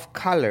of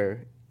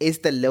color is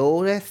the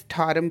lowest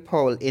totem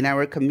pole in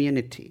our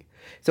community.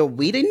 So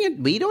we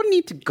don't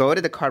need to go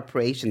to the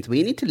corporations.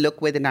 We need to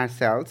look within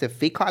ourselves, if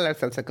we call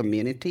ourselves a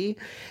community,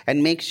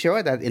 and make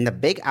sure that in the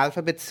big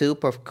alphabet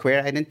soup of queer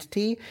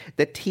identity,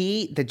 the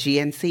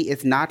GNC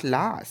is not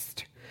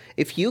lost.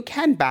 If you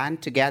can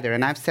band together,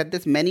 and I've said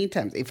this many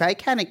times, if I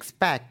can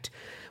expect,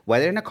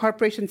 whether in a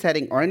corporation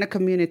setting or in a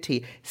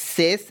community,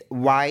 cis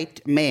white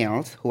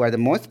males who are the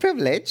most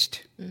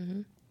privileged,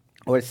 mm-hmm.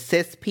 or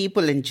cis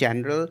people in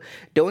general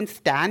don't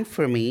stand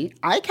for me,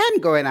 I can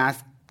go and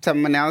ask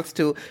someone else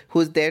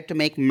who's there to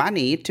make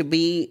money to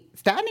be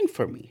standing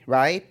for me,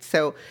 right?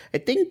 So I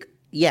think,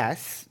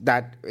 yes,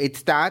 that it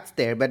starts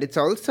there, but it's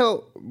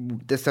also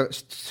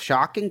the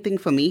shocking thing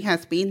for me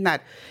has been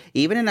that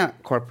even in a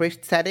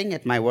corporate setting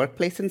at my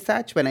workplace and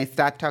such, when I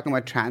start talking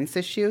about trans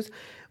issues,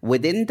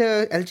 within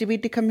the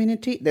LGBT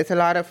community, there's a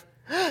lot of,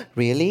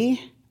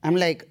 really? I'm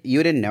like,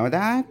 you didn't know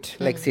that?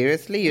 Like,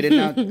 seriously? You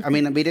didn't know? I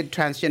mean, we did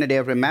Transgender Day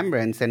of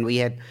Remembrance, and we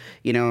had,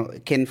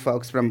 kin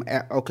folks from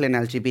Oakland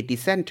LGBT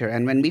Center.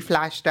 And when we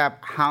flashed up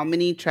how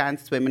many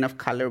trans women of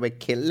color were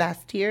killed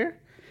last year,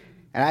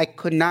 and I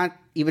could not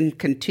even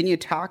continue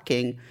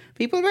talking,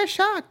 people were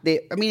shocked.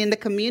 In the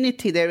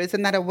community, there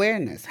isn't that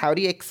awareness. How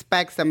do you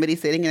expect somebody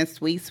sitting in a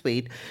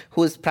suite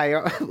who's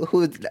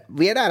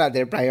we're not on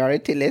their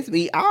priority list?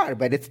 We are,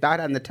 but it's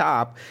not on the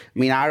top.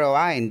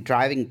 ROI and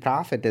driving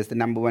profit is the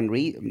number one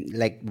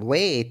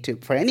way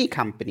for any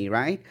company,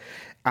 right?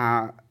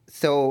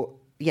 So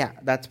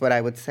that's what I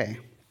would say.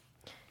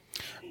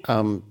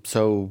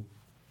 So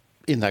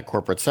in that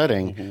corporate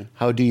setting,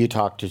 how do you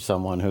talk to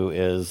someone who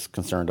is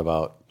concerned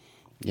about,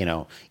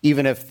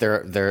 even if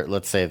they're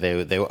let's say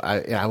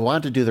I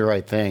want to do the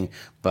right thing,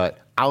 but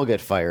I'll get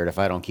fired if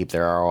I don't keep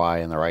their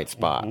ROI in the right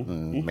spot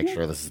and make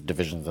sure this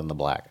division's in the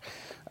black.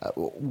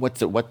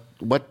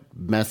 What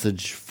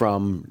message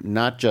from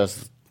not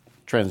just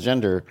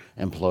transgender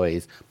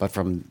employees, but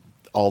from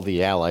all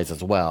the allies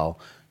as well,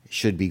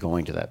 should be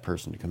going to that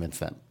person to convince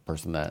that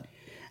person that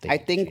I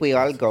think we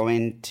all go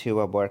into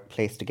a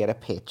workplace to get a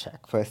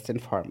paycheck, first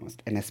and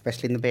foremost. And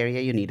especially in the Bay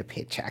Area, you need a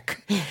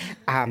paycheck.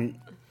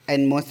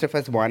 And most of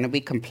us want to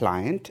be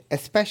compliant,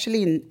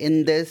 especially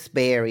in this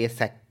Bay Area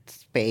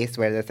space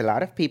where there's a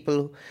lot of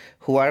people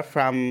who are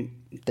from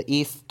the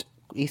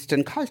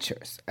Eastern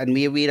cultures. And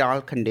we're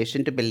all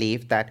conditioned to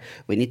believe that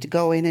we need to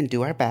go in and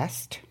do our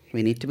best.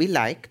 We need to be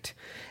liked,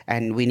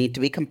 and we need to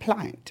be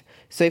compliant.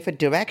 So if a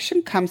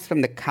direction comes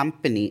from the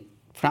company,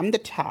 from the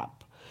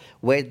top,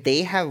 where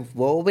they have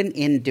woven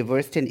in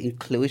diversity and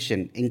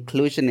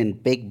inclusion in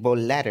big, bold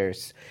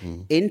letters,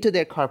 into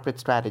their corporate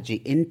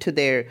strategy, into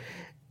their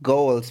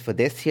goals for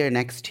this year,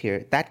 next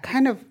year, that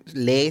kind of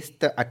lays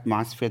the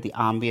atmosphere, the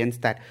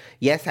ambience that,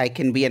 yes, I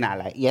can be an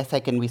ally. Yes,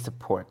 I can be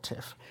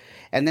supportive.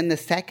 And then the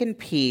second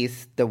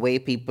piece, the way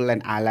people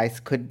and allies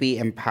could be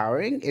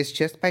empowering, is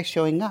just by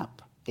showing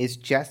up.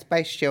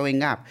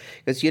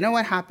 Because you know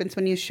what happens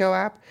when you show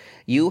up?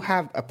 You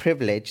have a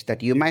privilege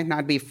that you might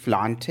not be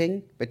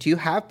flaunting, but you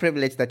have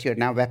privilege that you're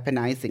now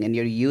weaponizing, and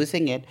you're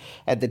using it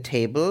at the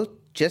table.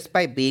 Just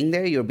by being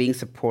there, you're being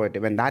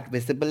supportive, and that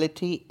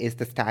visibility is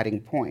the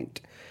starting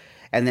point.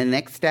 And the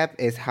next step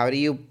is, how do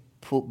you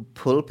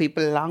pull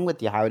people along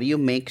with you? How do you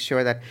make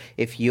sure that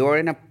if you're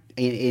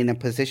in a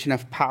position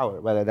of power,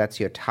 whether that's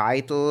your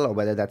title or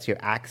whether that's your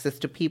access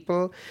to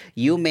people,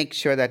 you make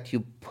sure that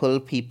you pull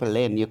people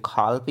in, you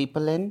call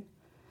people in,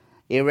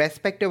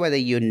 irrespective of whether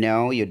you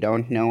know, you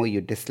don't know,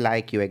 you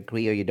dislike, you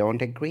agree or you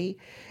don't agree,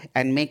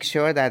 and make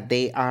sure that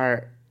they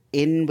are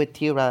in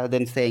with you rather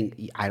than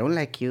saying, I don't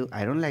like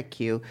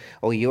you,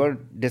 or you're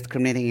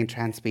discriminating against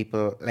trans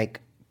people,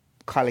 like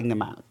calling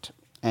them out.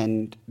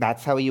 And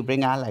that's how you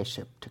bring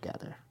allyship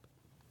together.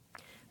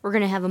 We're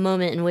going to have a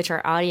moment in which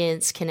our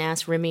audience can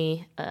ask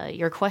Remy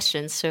your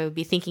questions, so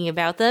be thinking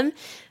about them.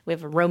 We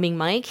have a roaming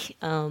mic,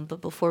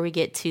 but before we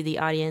get to the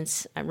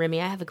audience,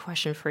 Remy, I have a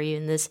question for you.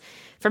 And this,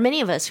 for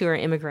many of us who are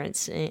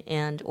immigrants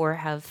and or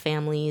have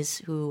families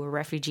who are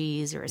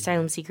refugees or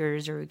asylum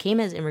seekers or who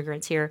came as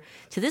immigrants here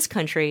to this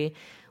country,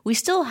 we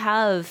still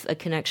have a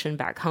connection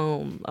back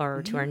home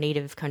or to our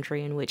native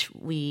country, in which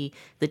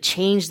the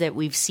change that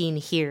we've seen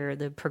here,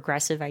 the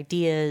progressive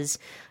ideas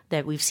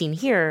that we've seen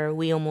here,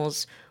 we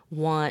almost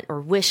want or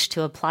wish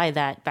to apply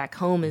that back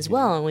home as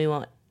well, and we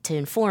want to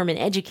inform and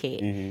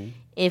educate.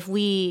 If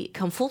we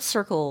come full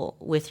circle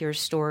with your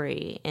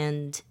story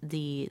and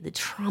the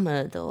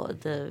trauma,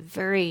 the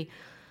very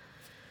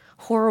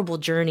horrible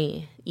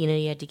journey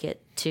you had to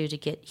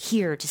get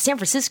here to San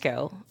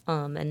Francisco,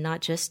 and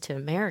not just to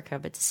America,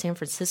 but to San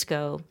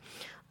Francisco,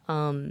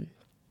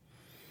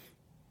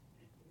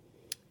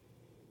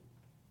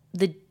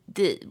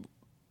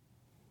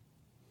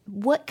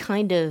 what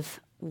kind of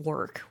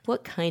work,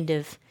 what kind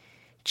of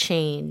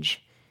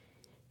change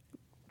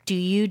do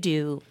you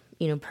do,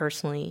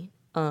 personally,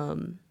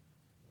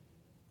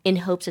 in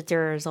hopes that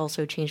there is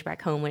also change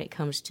back home when it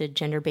comes to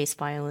gender-based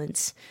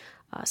violence,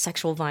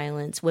 sexual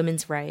violence,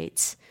 women's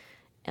rights,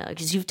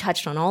 because you've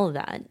touched on all of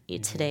that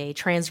today,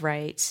 trans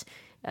rights,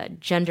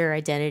 gender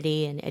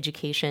identity and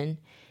education.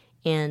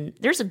 And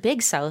there's a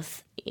big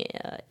South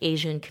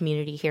Asian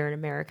community here in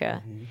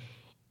America.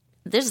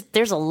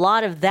 There's a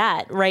lot of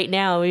that right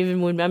now,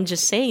 even when I'm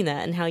just saying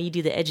that, and how you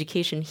do the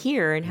education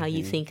here and how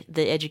you think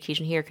the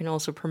education here can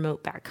also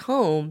promote back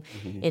home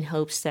in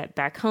hopes that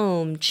back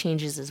home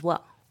changes as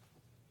well.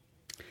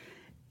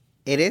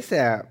 It is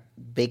a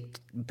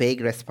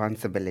big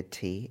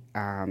responsibility,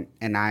 and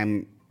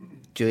I'm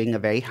doing a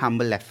very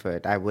humble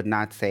effort. I would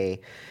not say,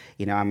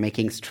 I'm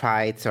making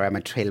strides or I'm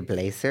a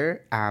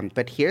trailblazer,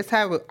 but here's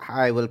how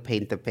I will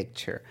paint the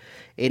picture.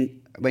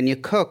 When you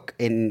cook,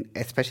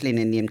 especially in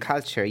Indian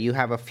culture, you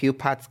have a few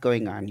pots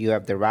going on. You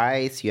have the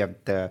rice, you have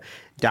the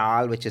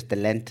dal, which is the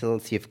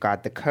lentils, you've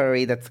got the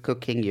curry that's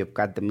cooking, you've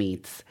got the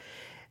meats.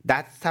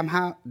 That's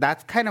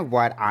kind of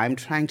what I'm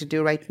trying to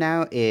do right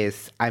now.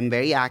 Is I'm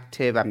very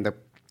active. I'm the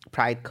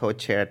Pride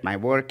co-chair at my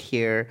work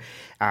here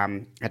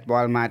at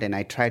Walmart, and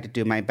I try to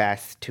do my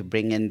best to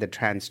bring in the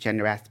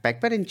transgender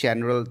aspect, but in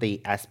general,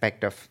 the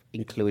aspect of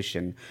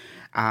inclusion.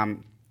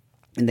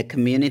 In the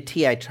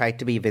community, I try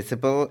to be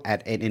visible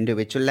at an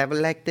individual level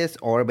like this,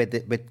 or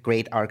with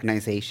great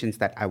organizations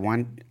that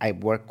I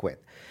work with.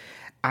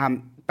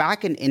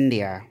 Back in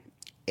India,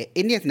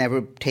 India's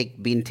never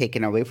been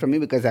taken away from me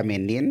because I'm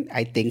Indian.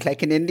 I think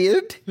like an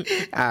Indian.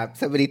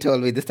 Somebody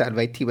told me this on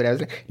my team, but I was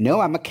like, no,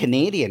 I'm a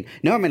Canadian.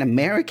 No, I'm an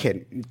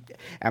American.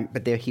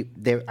 But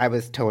I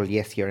was told,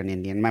 yes, you're an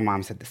Indian. My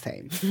mom said the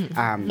same.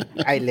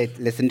 I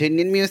listen to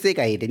Indian music.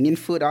 I eat Indian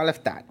food, all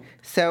of that.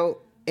 So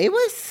it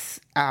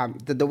was,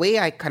 the way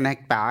I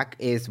connect back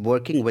is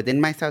working within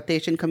my South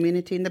Asian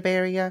community in the Bay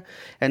Area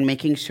and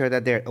making sure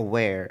that they're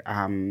aware,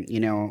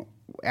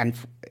 and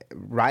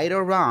right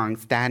or wrong,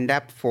 stand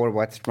up for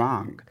what's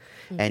wrong,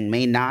 and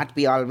may not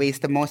be always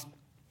the most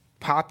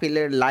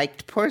popular,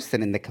 liked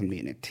person in the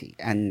community.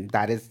 And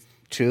that is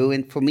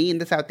true for me in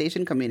the South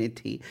Asian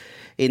community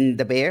in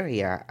the Bay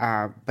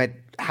Area, but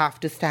have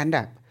to stand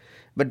up.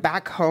 But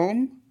back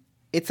home,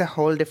 it's a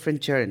whole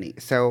different journey.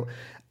 So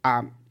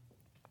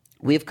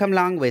we've come a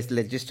long ways,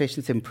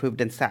 legislation's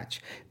improved and such.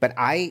 But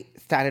I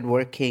started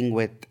working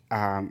with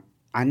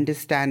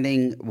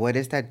understanding what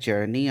is that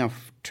journey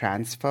of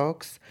trans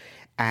folks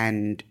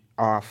and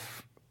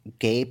of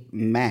gay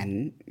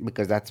men,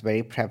 because that's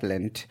very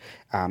prevalent,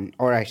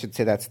 or I should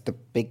say that's the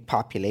big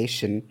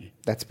population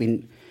that's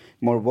been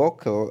more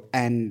vocal.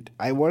 And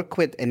I work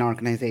with an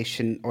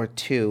organization or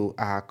two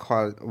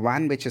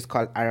which is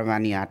called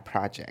Aravaniyat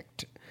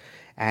Project.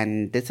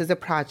 And this is a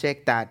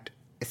project that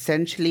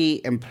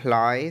essentially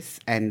employs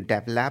and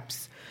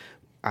develops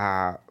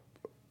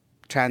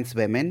trans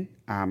women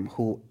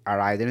who are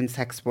either in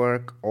sex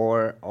work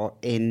or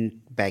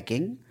in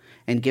begging,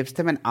 and gives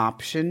them an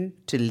option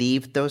to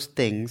leave those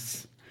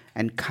things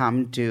and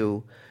come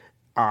do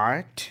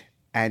art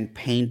and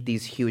paint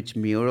these huge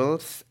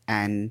murals,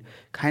 and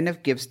kind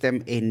of gives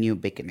them a new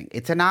beginning.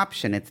 It's an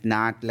option. It's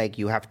not like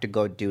you have to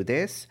go do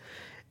this.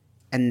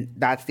 And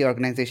that's the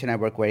organization I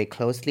work very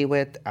closely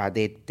with.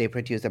 They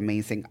produce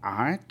amazing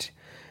art,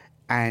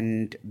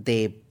 and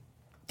they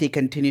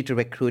continue to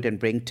recruit and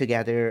bring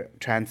together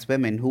trans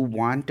women who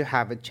want to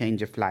have a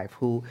change of life,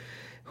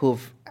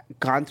 who've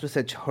gone through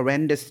such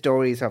horrendous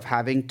stories of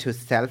having to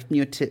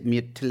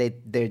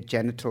self-mutilate their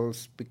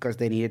genitals because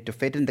they needed to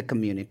fit in the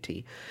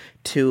community,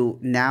 to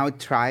now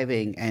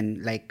thriving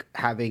and like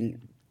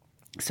having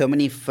so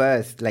many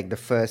firsts, like the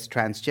first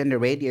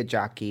transgender radio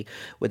jockey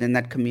within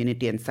that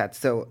community and such.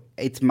 So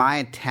it's my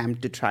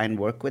attempt to try and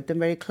work with them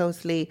very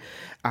closely.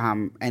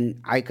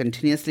 And I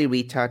continuously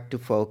reach out to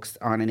folks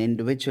on an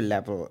individual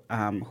level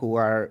who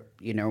are,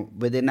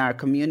 within our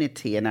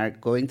community and are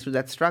going through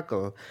that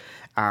struggle.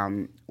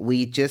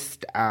 We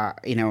just,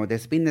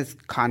 there's been this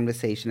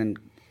conversation and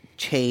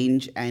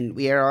change, and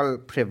we are all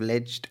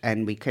privileged,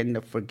 and we kind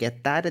of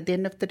forget that at the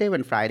end of the day.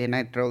 When Friday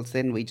night rolls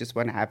in, we just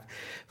want to have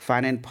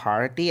fun and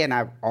party. And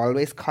I've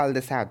always called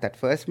this out, that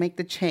first make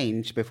the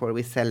change before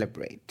we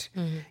celebrate.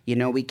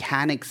 Mm-hmm. We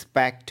can't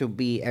expect to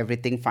be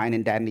everything fine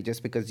and dandy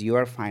just because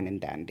you're fine and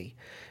dandy.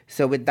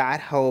 So with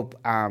that hope,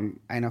 and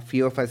a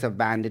few of us have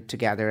banded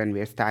together, and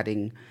we're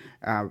starting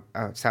a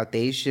South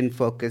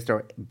Asian-focused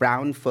or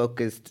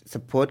brown-focused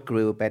support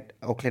group at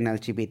Oakland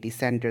LGBT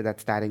Center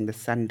that's starting this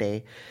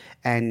Sunday.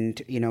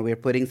 And, we're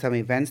putting some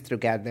events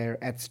together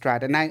at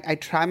Strat. And I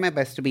try my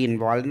best to be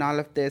involved in all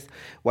of this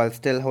while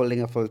still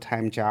holding a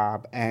full-time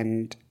job.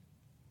 And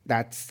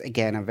that's,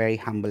 again, a very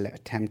humble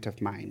attempt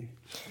of mine.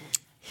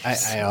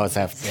 I always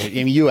have to,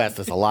 you ask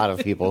this a lot of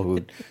people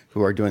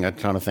who are doing a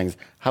ton of things.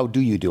 How do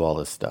you do all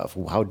this stuff?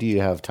 How do you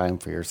have time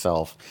for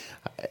yourself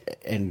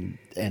and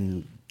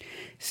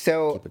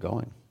so keep it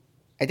going?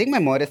 I think my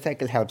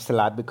motorcycle helps a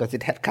lot because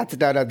it cuts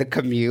down on the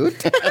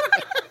commute.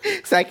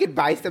 So I could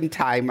buy some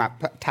time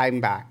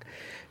back.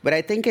 But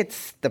I think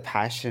it's the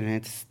passion.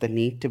 It's the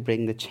need to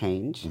bring the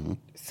change. Mm-hmm.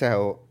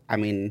 So,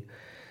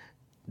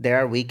 there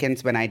are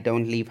weekends when I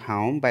don't leave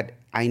home, but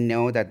I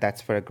know that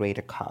that's for a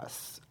greater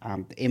cause.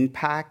 The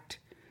impact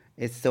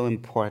is so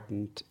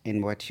important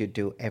in what you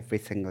do every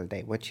single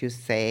day. What you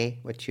say,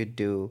 what you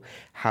do,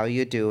 how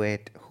you do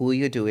it, who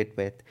you do it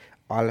with,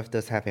 all of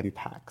those have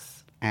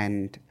impacts.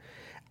 And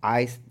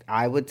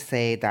I would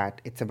say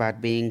that it's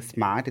about being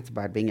smart, it's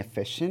about being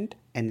efficient,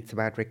 and it's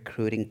about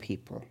recruiting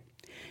people.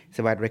 It's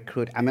about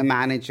I'm a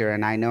manager,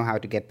 and I know how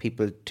to get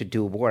people to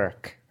do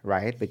work,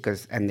 right?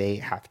 And they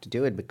have to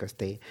do it because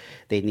they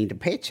need a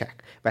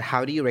paycheck. But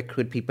how do you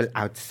recruit people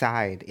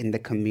outside in the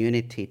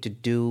community to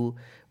do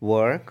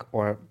work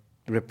or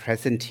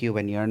represent you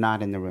when you're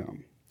not in the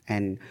room?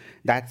 And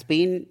that's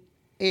been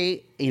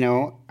a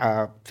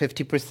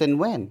 50%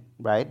 win,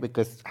 right?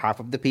 Because half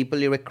of the people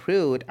you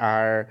recruit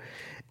are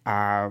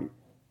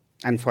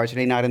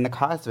unfortunately not in the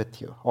cause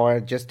with you, or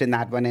just in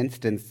that one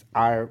instance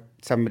are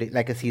somebody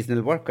like a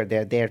seasonal worker.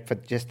 They're there for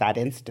just that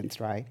instance,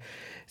 right?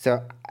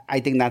 So I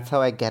think that's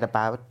how I get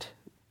about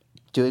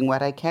doing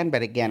what I can.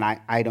 But again,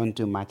 I don't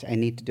do much. I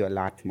need to do a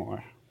lot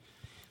more.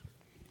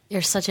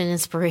 You're such an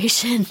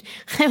inspiration.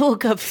 I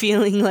woke up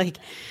feeling like,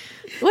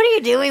 what are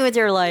you doing with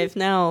your life?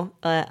 Now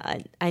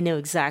I know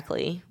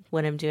exactly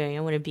what I'm doing. I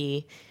want to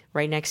be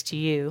right next to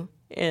you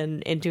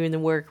and doing the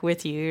work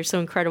with you. You're so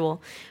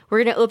incredible.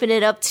 We're going to open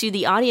it up to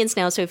the audience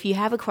now. So if you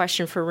have a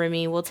question for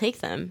Rumi, we'll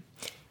take them.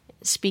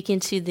 Speak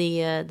into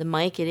the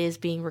mic. It is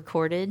being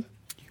recorded.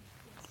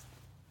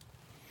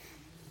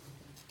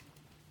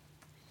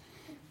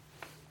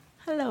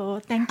 Hello,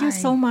 thank you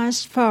so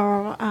much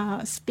for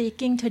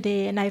speaking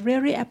today, and I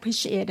really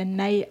appreciate,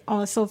 and I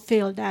also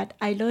feel that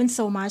I learned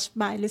so much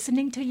by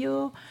listening to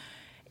you.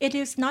 It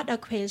is not a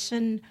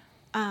question,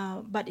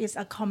 but it's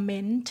a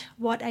comment.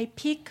 What I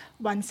pick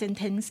one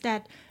sentence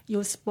that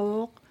you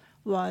spoke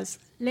was,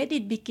 "Let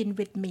it begin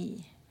with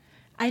me."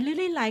 I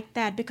really like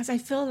that because I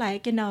feel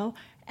like,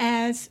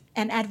 as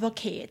an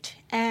advocate,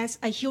 as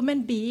a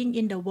human being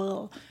in the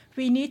world,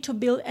 we need to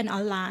build an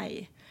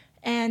ally.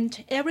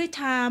 And every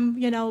time,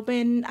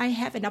 when I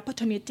have an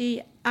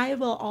opportunity, I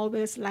will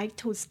always like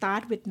to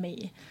start with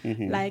me.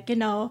 Mm-hmm. Like,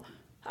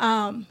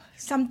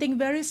 something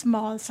very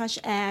small, such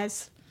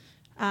as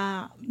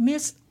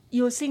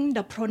misusing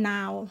the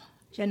pronoun,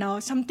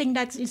 something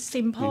that is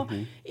simple.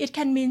 Mm-hmm. It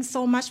can mean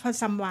so much for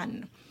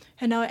someone,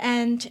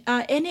 and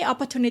any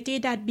opportunity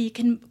that we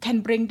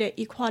can bring the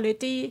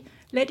equality,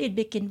 let it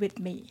begin with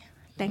me.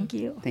 Thank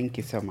you. Thank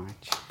you so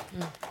much.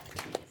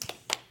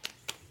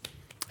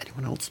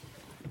 Anyone else?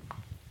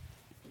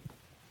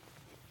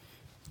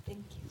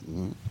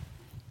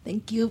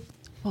 Thank you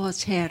for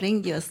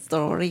sharing your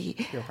story.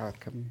 You're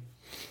welcome.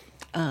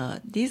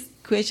 This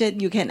question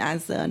you can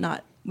answer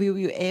not. Will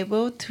you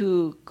able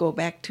to go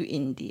back to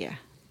India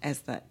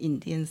as an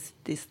Indian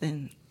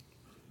citizen?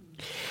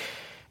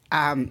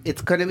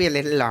 It's going to be a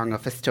little long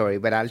of a story,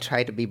 but I'll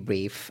try to be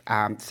brief.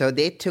 So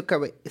they took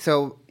away...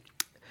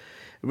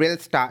 Real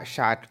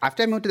shot.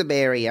 After I moved to the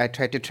Bay Area, I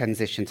tried to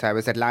transition. So I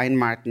was at Lion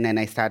Martin and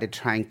I started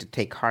trying to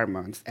take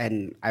hormones.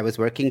 And I was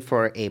working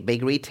for a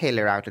big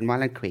retailer out in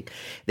Walnut Creek.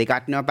 They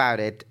got to know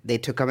about it. They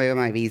took away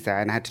my visa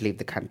and I had to leave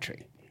the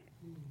country.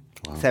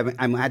 Wow. So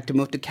I had to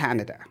move to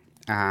Canada.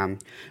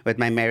 With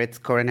my merit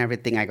score and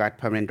everything, I got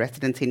permanent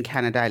residency in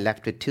Canada. I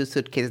left with 2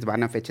 suitcases,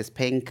 one of which is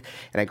pink.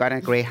 And I got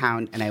a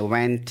Greyhound and I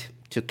went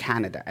to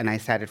Canada. And I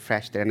started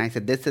fresh there. And I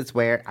said, this is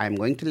where I'm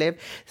going to live.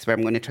 This is where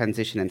I'm going to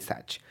transition and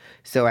such.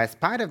 So as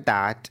part of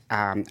that,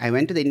 I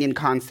went to the Indian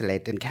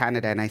consulate in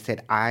Canada and I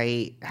said,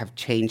 I have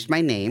changed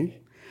my name,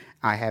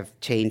 I have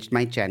changed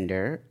my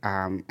gender,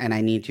 and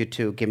I need you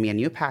to give me a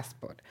new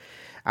passport.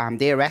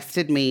 They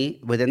arrested me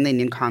within the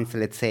Indian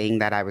consulate saying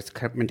that I was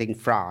committing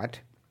fraud.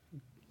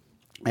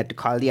 I had to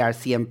call the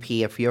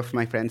RCMP. A few of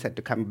my friends had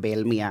to come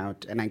bail me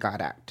out, and I got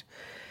out.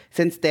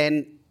 Since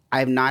then,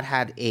 I've not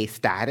had a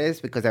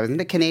status because I wasn't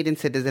a Canadian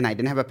citizen. I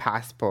didn't have a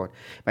passport.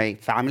 My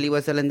family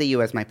was still in the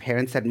U.S. My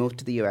parents had moved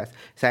to the U.S.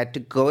 So I had to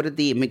go to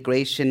the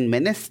immigration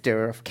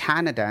minister of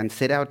Canada and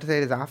sit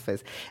outside his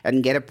office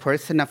and get a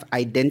person of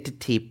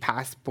identity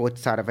passport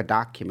sort of a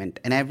document.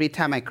 And every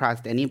time I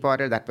crossed any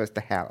border, that was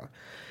the hell.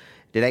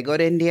 Did I go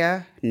to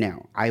India?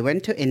 No. I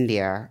went to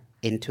India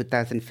in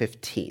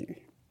 2015.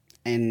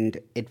 And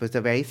it was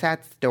a very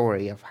sad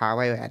story of how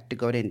I had to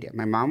go to India.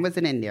 My mom was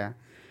in India.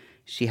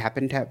 She had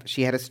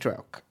a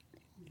stroke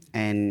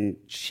and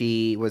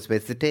she was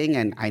visiting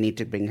and I need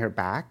to bring her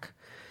back.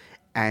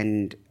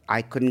 And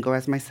I couldn't go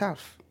as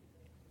myself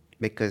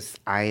because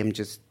I am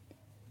just,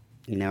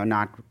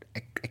 not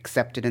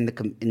accepted in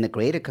the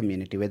greater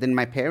community. Within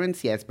my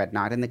parents, yes, but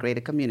not in the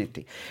greater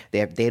community.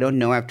 They don't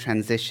know I've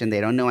transitioned.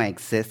 They don't know I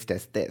exist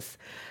as this.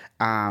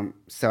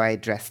 So I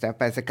dressed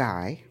up as a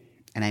guy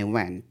and I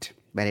went,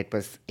 but it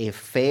was a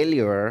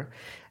failure.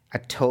 A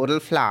total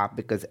flop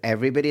because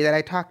everybody that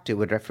I talked to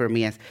would refer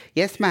me as,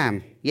 yes,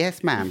 ma'am,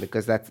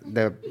 because that's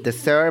the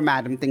sir,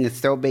 madam thing is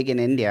so big in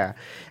India.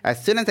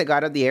 As soon as I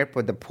got out of the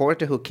airport, the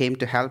porter who came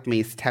to help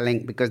me is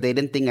telling, because they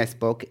didn't think I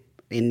spoke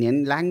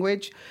Indian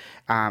language,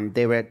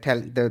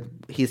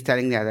 he's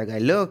telling the other guy,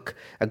 look,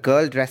 a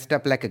girl dressed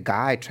up like a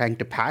guy trying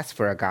to pass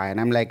for a guy. And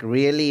I'm like,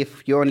 really,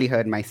 if you only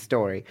heard my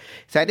story.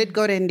 So I did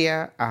go to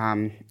India.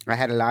 I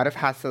had a lot of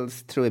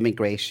hassles through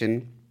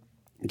immigration,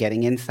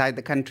 getting inside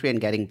the country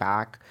and getting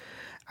back.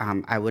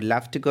 I would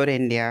love to go to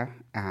India,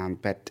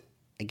 but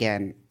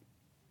again,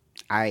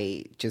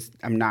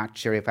 I'm not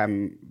sure if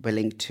I'm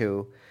willing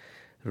to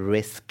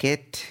risk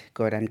it,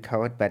 quote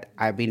unquote, but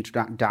I've been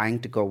dying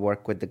to go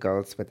work with the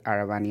girls with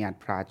Aravani Art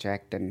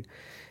Project and,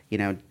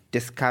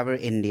 discover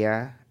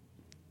India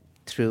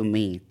through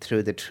me,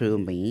 through the true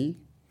me,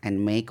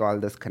 and make all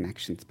those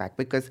connections back.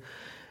 Because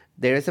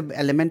there is an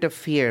element of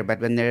fear, but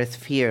when there is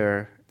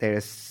fear, there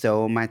is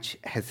so much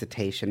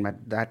hesitation, but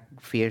that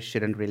fear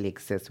shouldn't really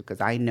exist because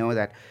I know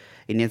that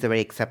India is a very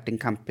accepting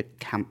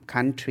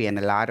country and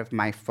a lot of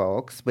my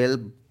folks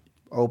will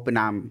open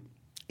arms,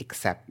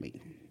 accept me.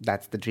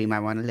 That's the dream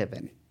I want to live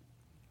in.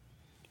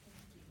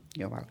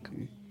 You're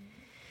welcome.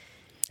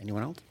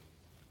 Anyone else?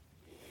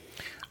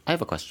 I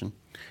have a question.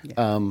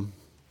 Yeah.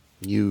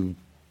 You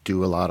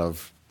do a lot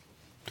of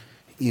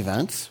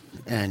events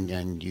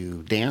and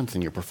you dance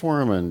and you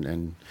perform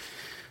and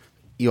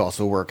you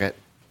also work at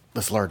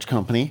this large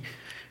company.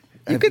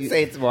 You could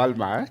say it's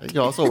Walmart.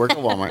 You also work at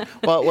Walmart.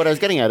 Well, what I was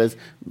getting at is,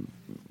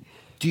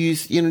 do you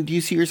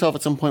see yourself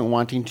at some point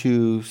wanting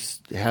to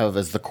have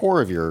as the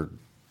core of your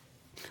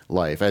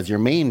life, as your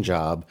main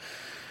job,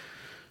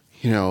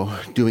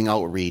 doing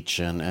outreach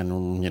and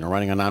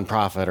running a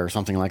nonprofit or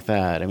something like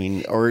that? I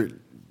mean, or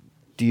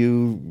do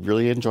you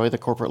really enjoy the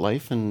corporate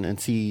life and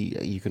see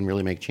you can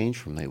really make change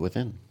from that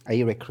within? Are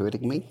you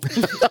recruiting me?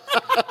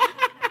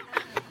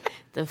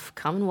 The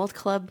Commonwealth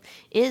Club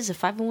is a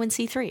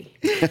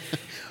 501c3.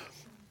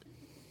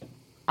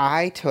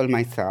 I told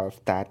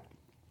myself that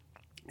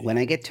when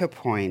I get to a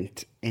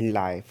point in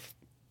life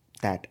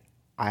that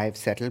I've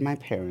settled my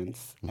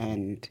parents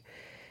and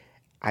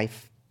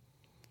I've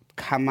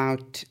come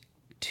out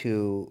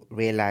to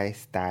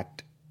realize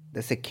that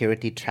the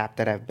security trap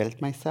that I've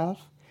built myself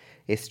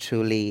is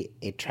truly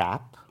a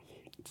trap.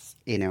 It's,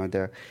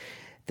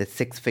 the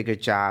six-figure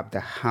job, the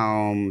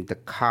home, the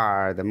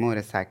car, the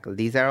motorcycle,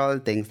 these are all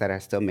things that are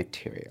still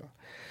material.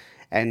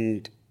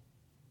 And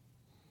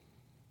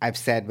I've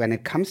said when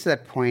it comes to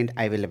that point,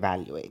 I will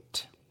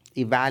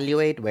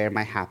evaluate where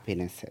my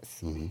happiness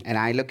is. And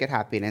I look at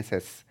happiness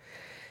as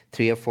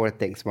 3 or 4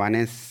 things. One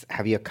is,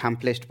 have you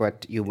accomplished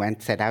what you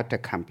set out to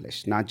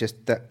accomplish? Not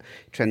just the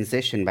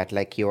transition, but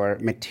like your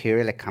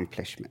material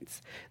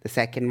accomplishments. The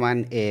second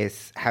one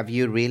is, have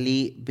you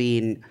really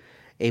been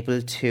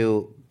able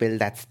to build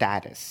that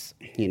status,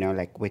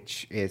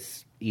 which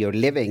is you're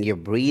living, you're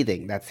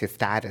breathing. That's your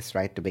status,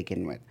 right, to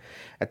begin with.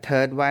 A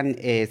third one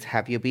is,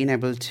 have you been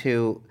able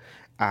to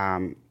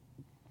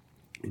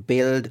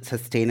build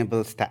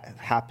sustainable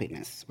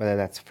happiness, whether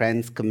that's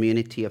friends,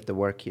 community of the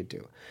work you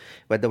do.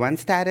 But the one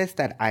status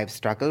that I've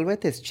struggled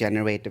with is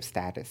generative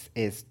status.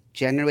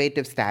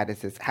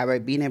 Have I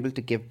been able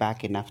to give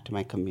back enough to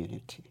my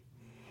community?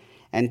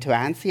 And to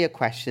answer your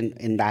question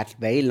in that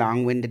very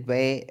long-winded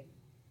way,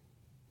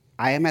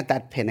 I am at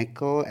that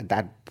pinnacle, at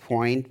that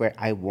point where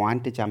I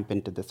want to jump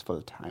into this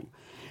full-time.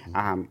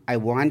 I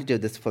want to do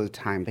this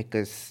full-time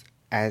because,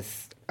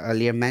 as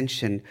earlier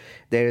mentioned,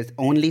 there is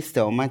only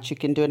so much you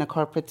can do in a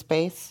corporate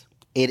space.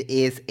 It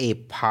is a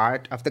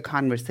part of the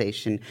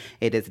conversation.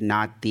 It is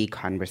not the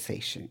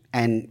conversation.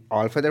 And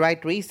all for the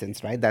right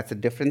reasons, right? That's a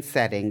different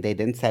setting. They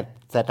didn't set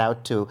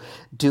out to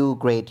do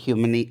great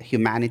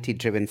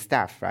humanity-driven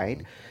stuff,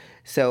 right?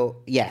 So,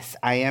 yes,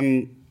 I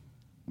am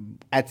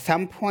at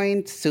some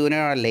point,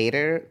 sooner or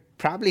later,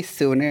 probably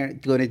sooner,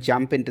 going to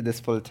jump into this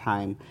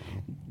full-time,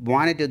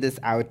 want to do this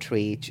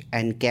outreach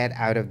and get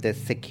out of this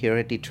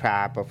security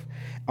trap of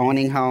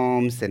owning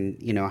homes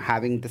and,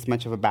 having this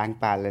much of a bank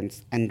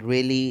balance and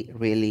really,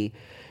 really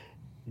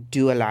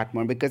do a lot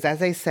more. Because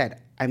as I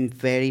said, I'm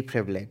very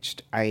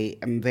privileged. I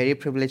am very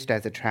privileged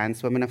as a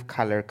trans woman of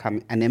color,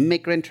 an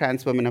immigrant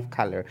trans woman of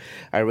color,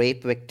 a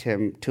rape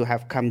victim, to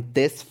have come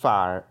this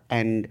far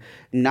and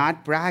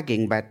not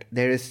bragging, but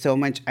there is so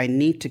much I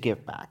need to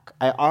give back.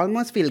 I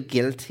almost feel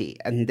guilty,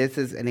 and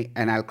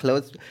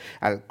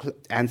I'll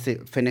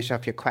finish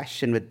off your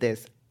question with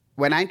this.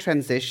 When I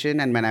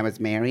transitioned and when I was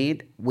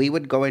married, we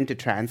would go into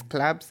trans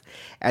clubs,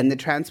 and the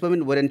trans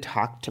women wouldn't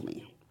talk to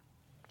me.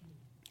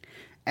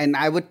 And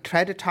I would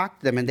try to talk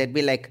to them, and they'd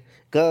be like,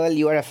 "Girl,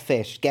 you are a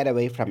fish. Get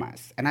away from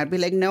us." And I'd be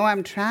like, "No,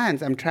 I'm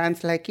trans. I'm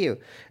trans like you."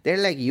 They're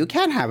like, "You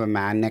can't have a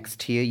man next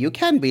to you. You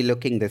can't be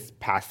looking this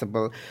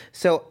passable."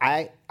 So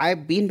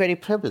I've been very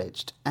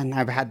privileged, and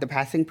I've had the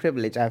passing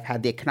privilege. I've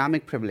had the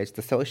economic privilege,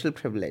 the social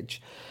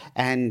privilege.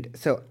 And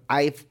so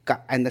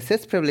and the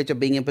cis privilege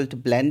of being able to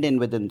blend in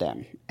within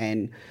them.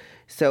 And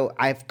so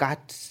I've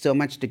got so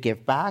much to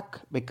give back,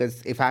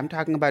 because if I'm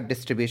talking about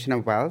distribution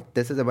of wealth,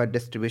 this is about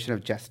distribution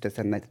of justice,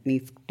 and that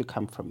needs to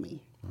come from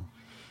me.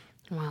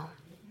 Wow.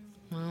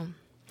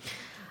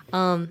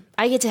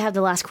 I get to have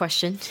the last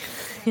question,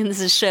 and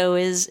this show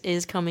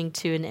is coming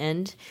to an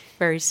end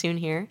very soon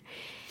here.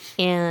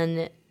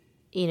 And,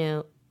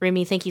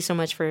 Remy, thank you so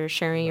much for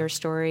sharing your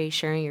story,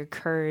 sharing your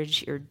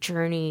courage, your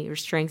journey, your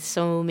strength.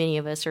 So many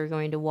of us are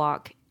going to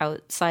walk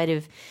outside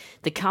of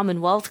the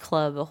Commonwealth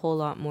Club a whole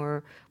lot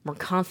more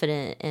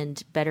confident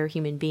and better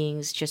human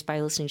beings just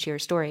by listening to your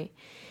story.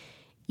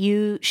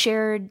 You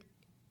shared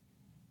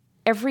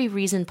every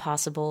reason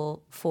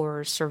possible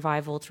for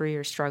survival through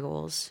your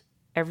struggles,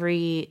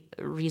 every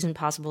reason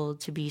possible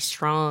to be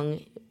strong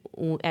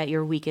at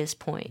your weakest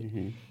point.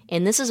 Mm-hmm.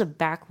 And this is a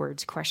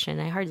backwards question.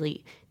 I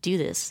hardly do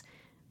this.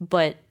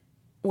 But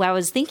while I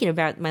was thinking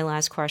about my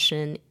last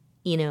question,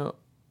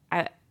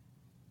 I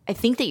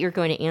think that you're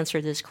going to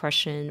answer this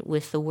question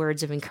with the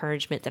words of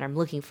encouragement that I'm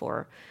looking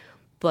for.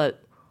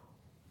 But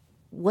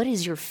what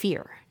is your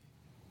fear?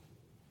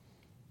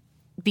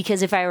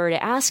 Because if I were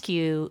to ask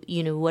you,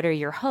 what are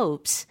your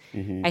hopes?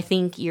 Mm-hmm. I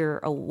think you're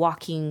a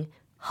walking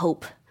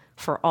hope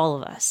for all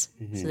of us.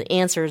 Mm-hmm. So the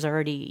answer is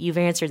you've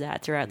answered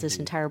that throughout this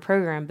entire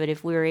program. But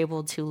if we're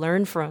able to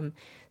learn from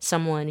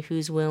someone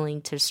who's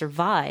willing to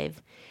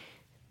survive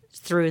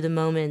through the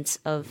moments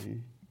of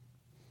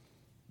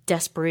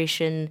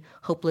desperation,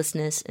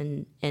 hopelessness,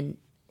 and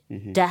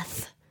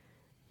death,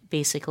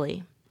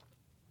 basically,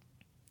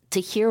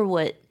 to hear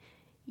what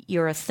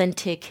your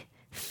authentic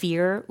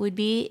fear would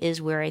be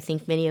is where I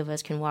think many of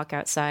us can walk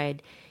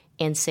outside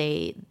and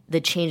say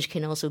the change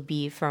can also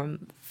be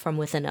from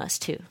within us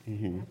too.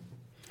 Mm-hmm.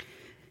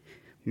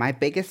 My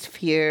biggest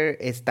fear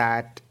is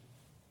that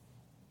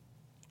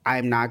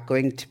I'm not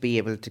going to be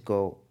able to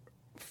go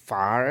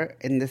far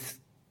in this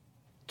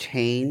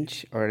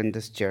change or in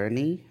this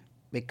journey,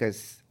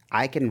 because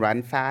I can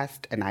run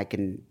fast and I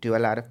can do a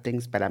lot of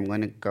things, but I'm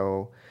going to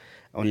go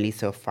only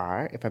so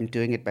far if I'm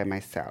doing it by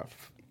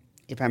myself.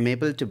 If I'm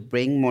able to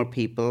bring more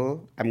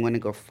people, I'm going to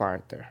go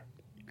farther.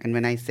 And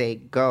when I say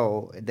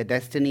go, the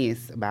destination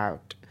is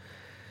about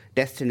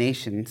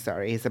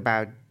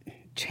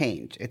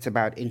change. It's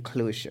about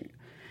inclusion.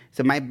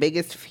 So my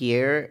biggest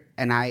fear,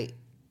 and I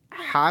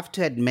have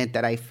to admit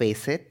that I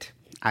face it.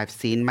 I've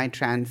seen my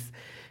trans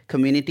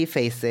community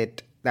face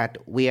it, that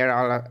we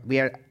are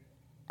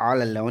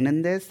all alone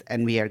in this,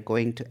 and we are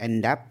going to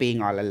end up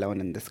being all alone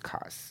in this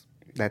cause.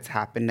 That's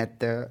happened at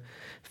the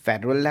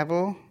federal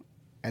level.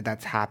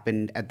 That's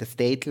happened at the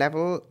state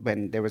level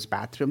when there was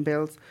bathroom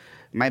bills.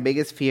 My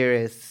biggest fear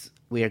is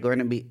we are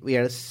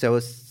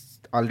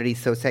already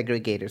so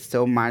segregated,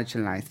 so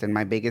marginalized, and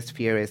my biggest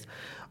fear is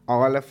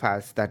all of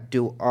us that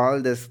do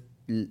all this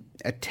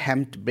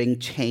attempt to bring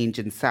change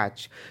and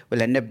such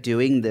will end up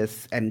doing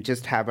this and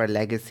just have our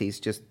legacies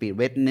just be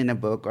written in a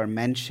book or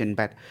mentioned,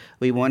 but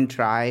we won't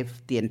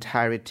drive the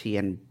entirety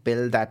and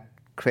build that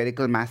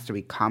critical mass to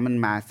be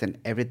common mass and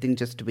everything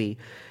just to be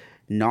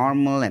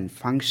normal and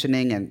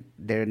functioning, and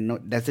there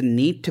doesn't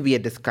need to be a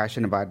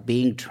discussion about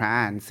being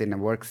trans in a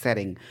work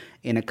setting,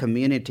 in a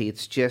community.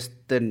 It's just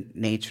the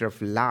nature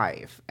of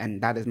life,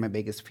 and that is my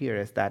biggest fear,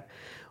 is that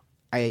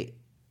I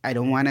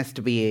don't want us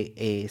to be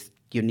a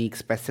unique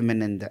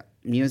specimen in the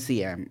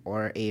museum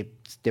or a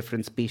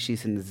different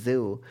species in the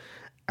zoo.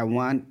 I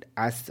want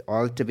us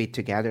all to be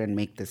together and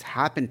make this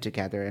happen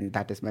together, and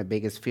that is my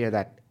biggest fear,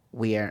 that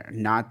we are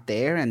not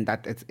there and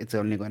that it's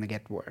only going to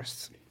get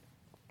worse.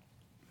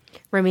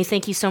 Remy,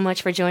 thank you so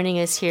much for joining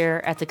us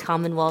here at the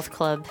Commonwealth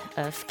Club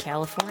of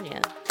California.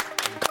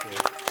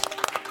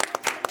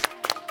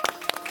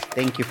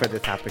 Thank you for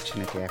this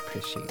opportunity. I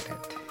appreciate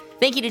it.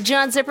 Thank you to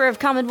John Zipper of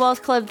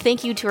Commonwealth Club.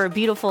 Thank you to our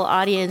beautiful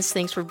audience.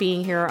 Thanks for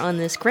being here on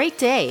this great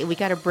day. We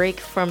got a break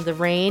from the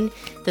rain.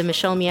 The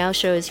Michelle Meow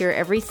Show is here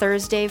every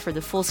Thursday. For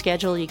the full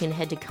schedule, you can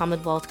head to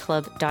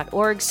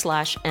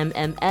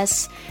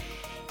commonwealthclub.org/MMS.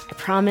 I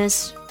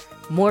promise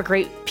more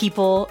great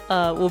people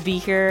will be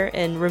here,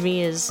 and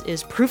Remy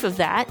is proof of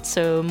that.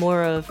 So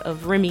more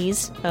of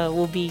Remy's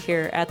will be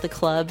here at the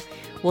club.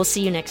 We'll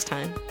see you next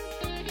time.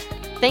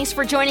 Thanks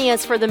for joining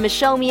us for the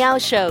Michelle Meow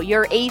Show,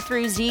 your A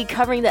through Z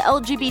covering the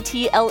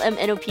LGBT,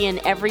 LMNOP, and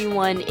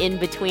everyone in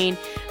between.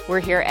 We're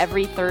here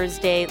every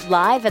Thursday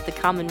live at the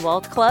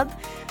Commonwealth Club,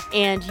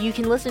 and you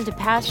can listen to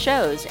past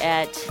shows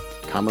at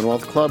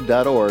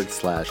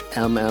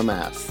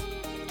commonwealthclub.org/MMS.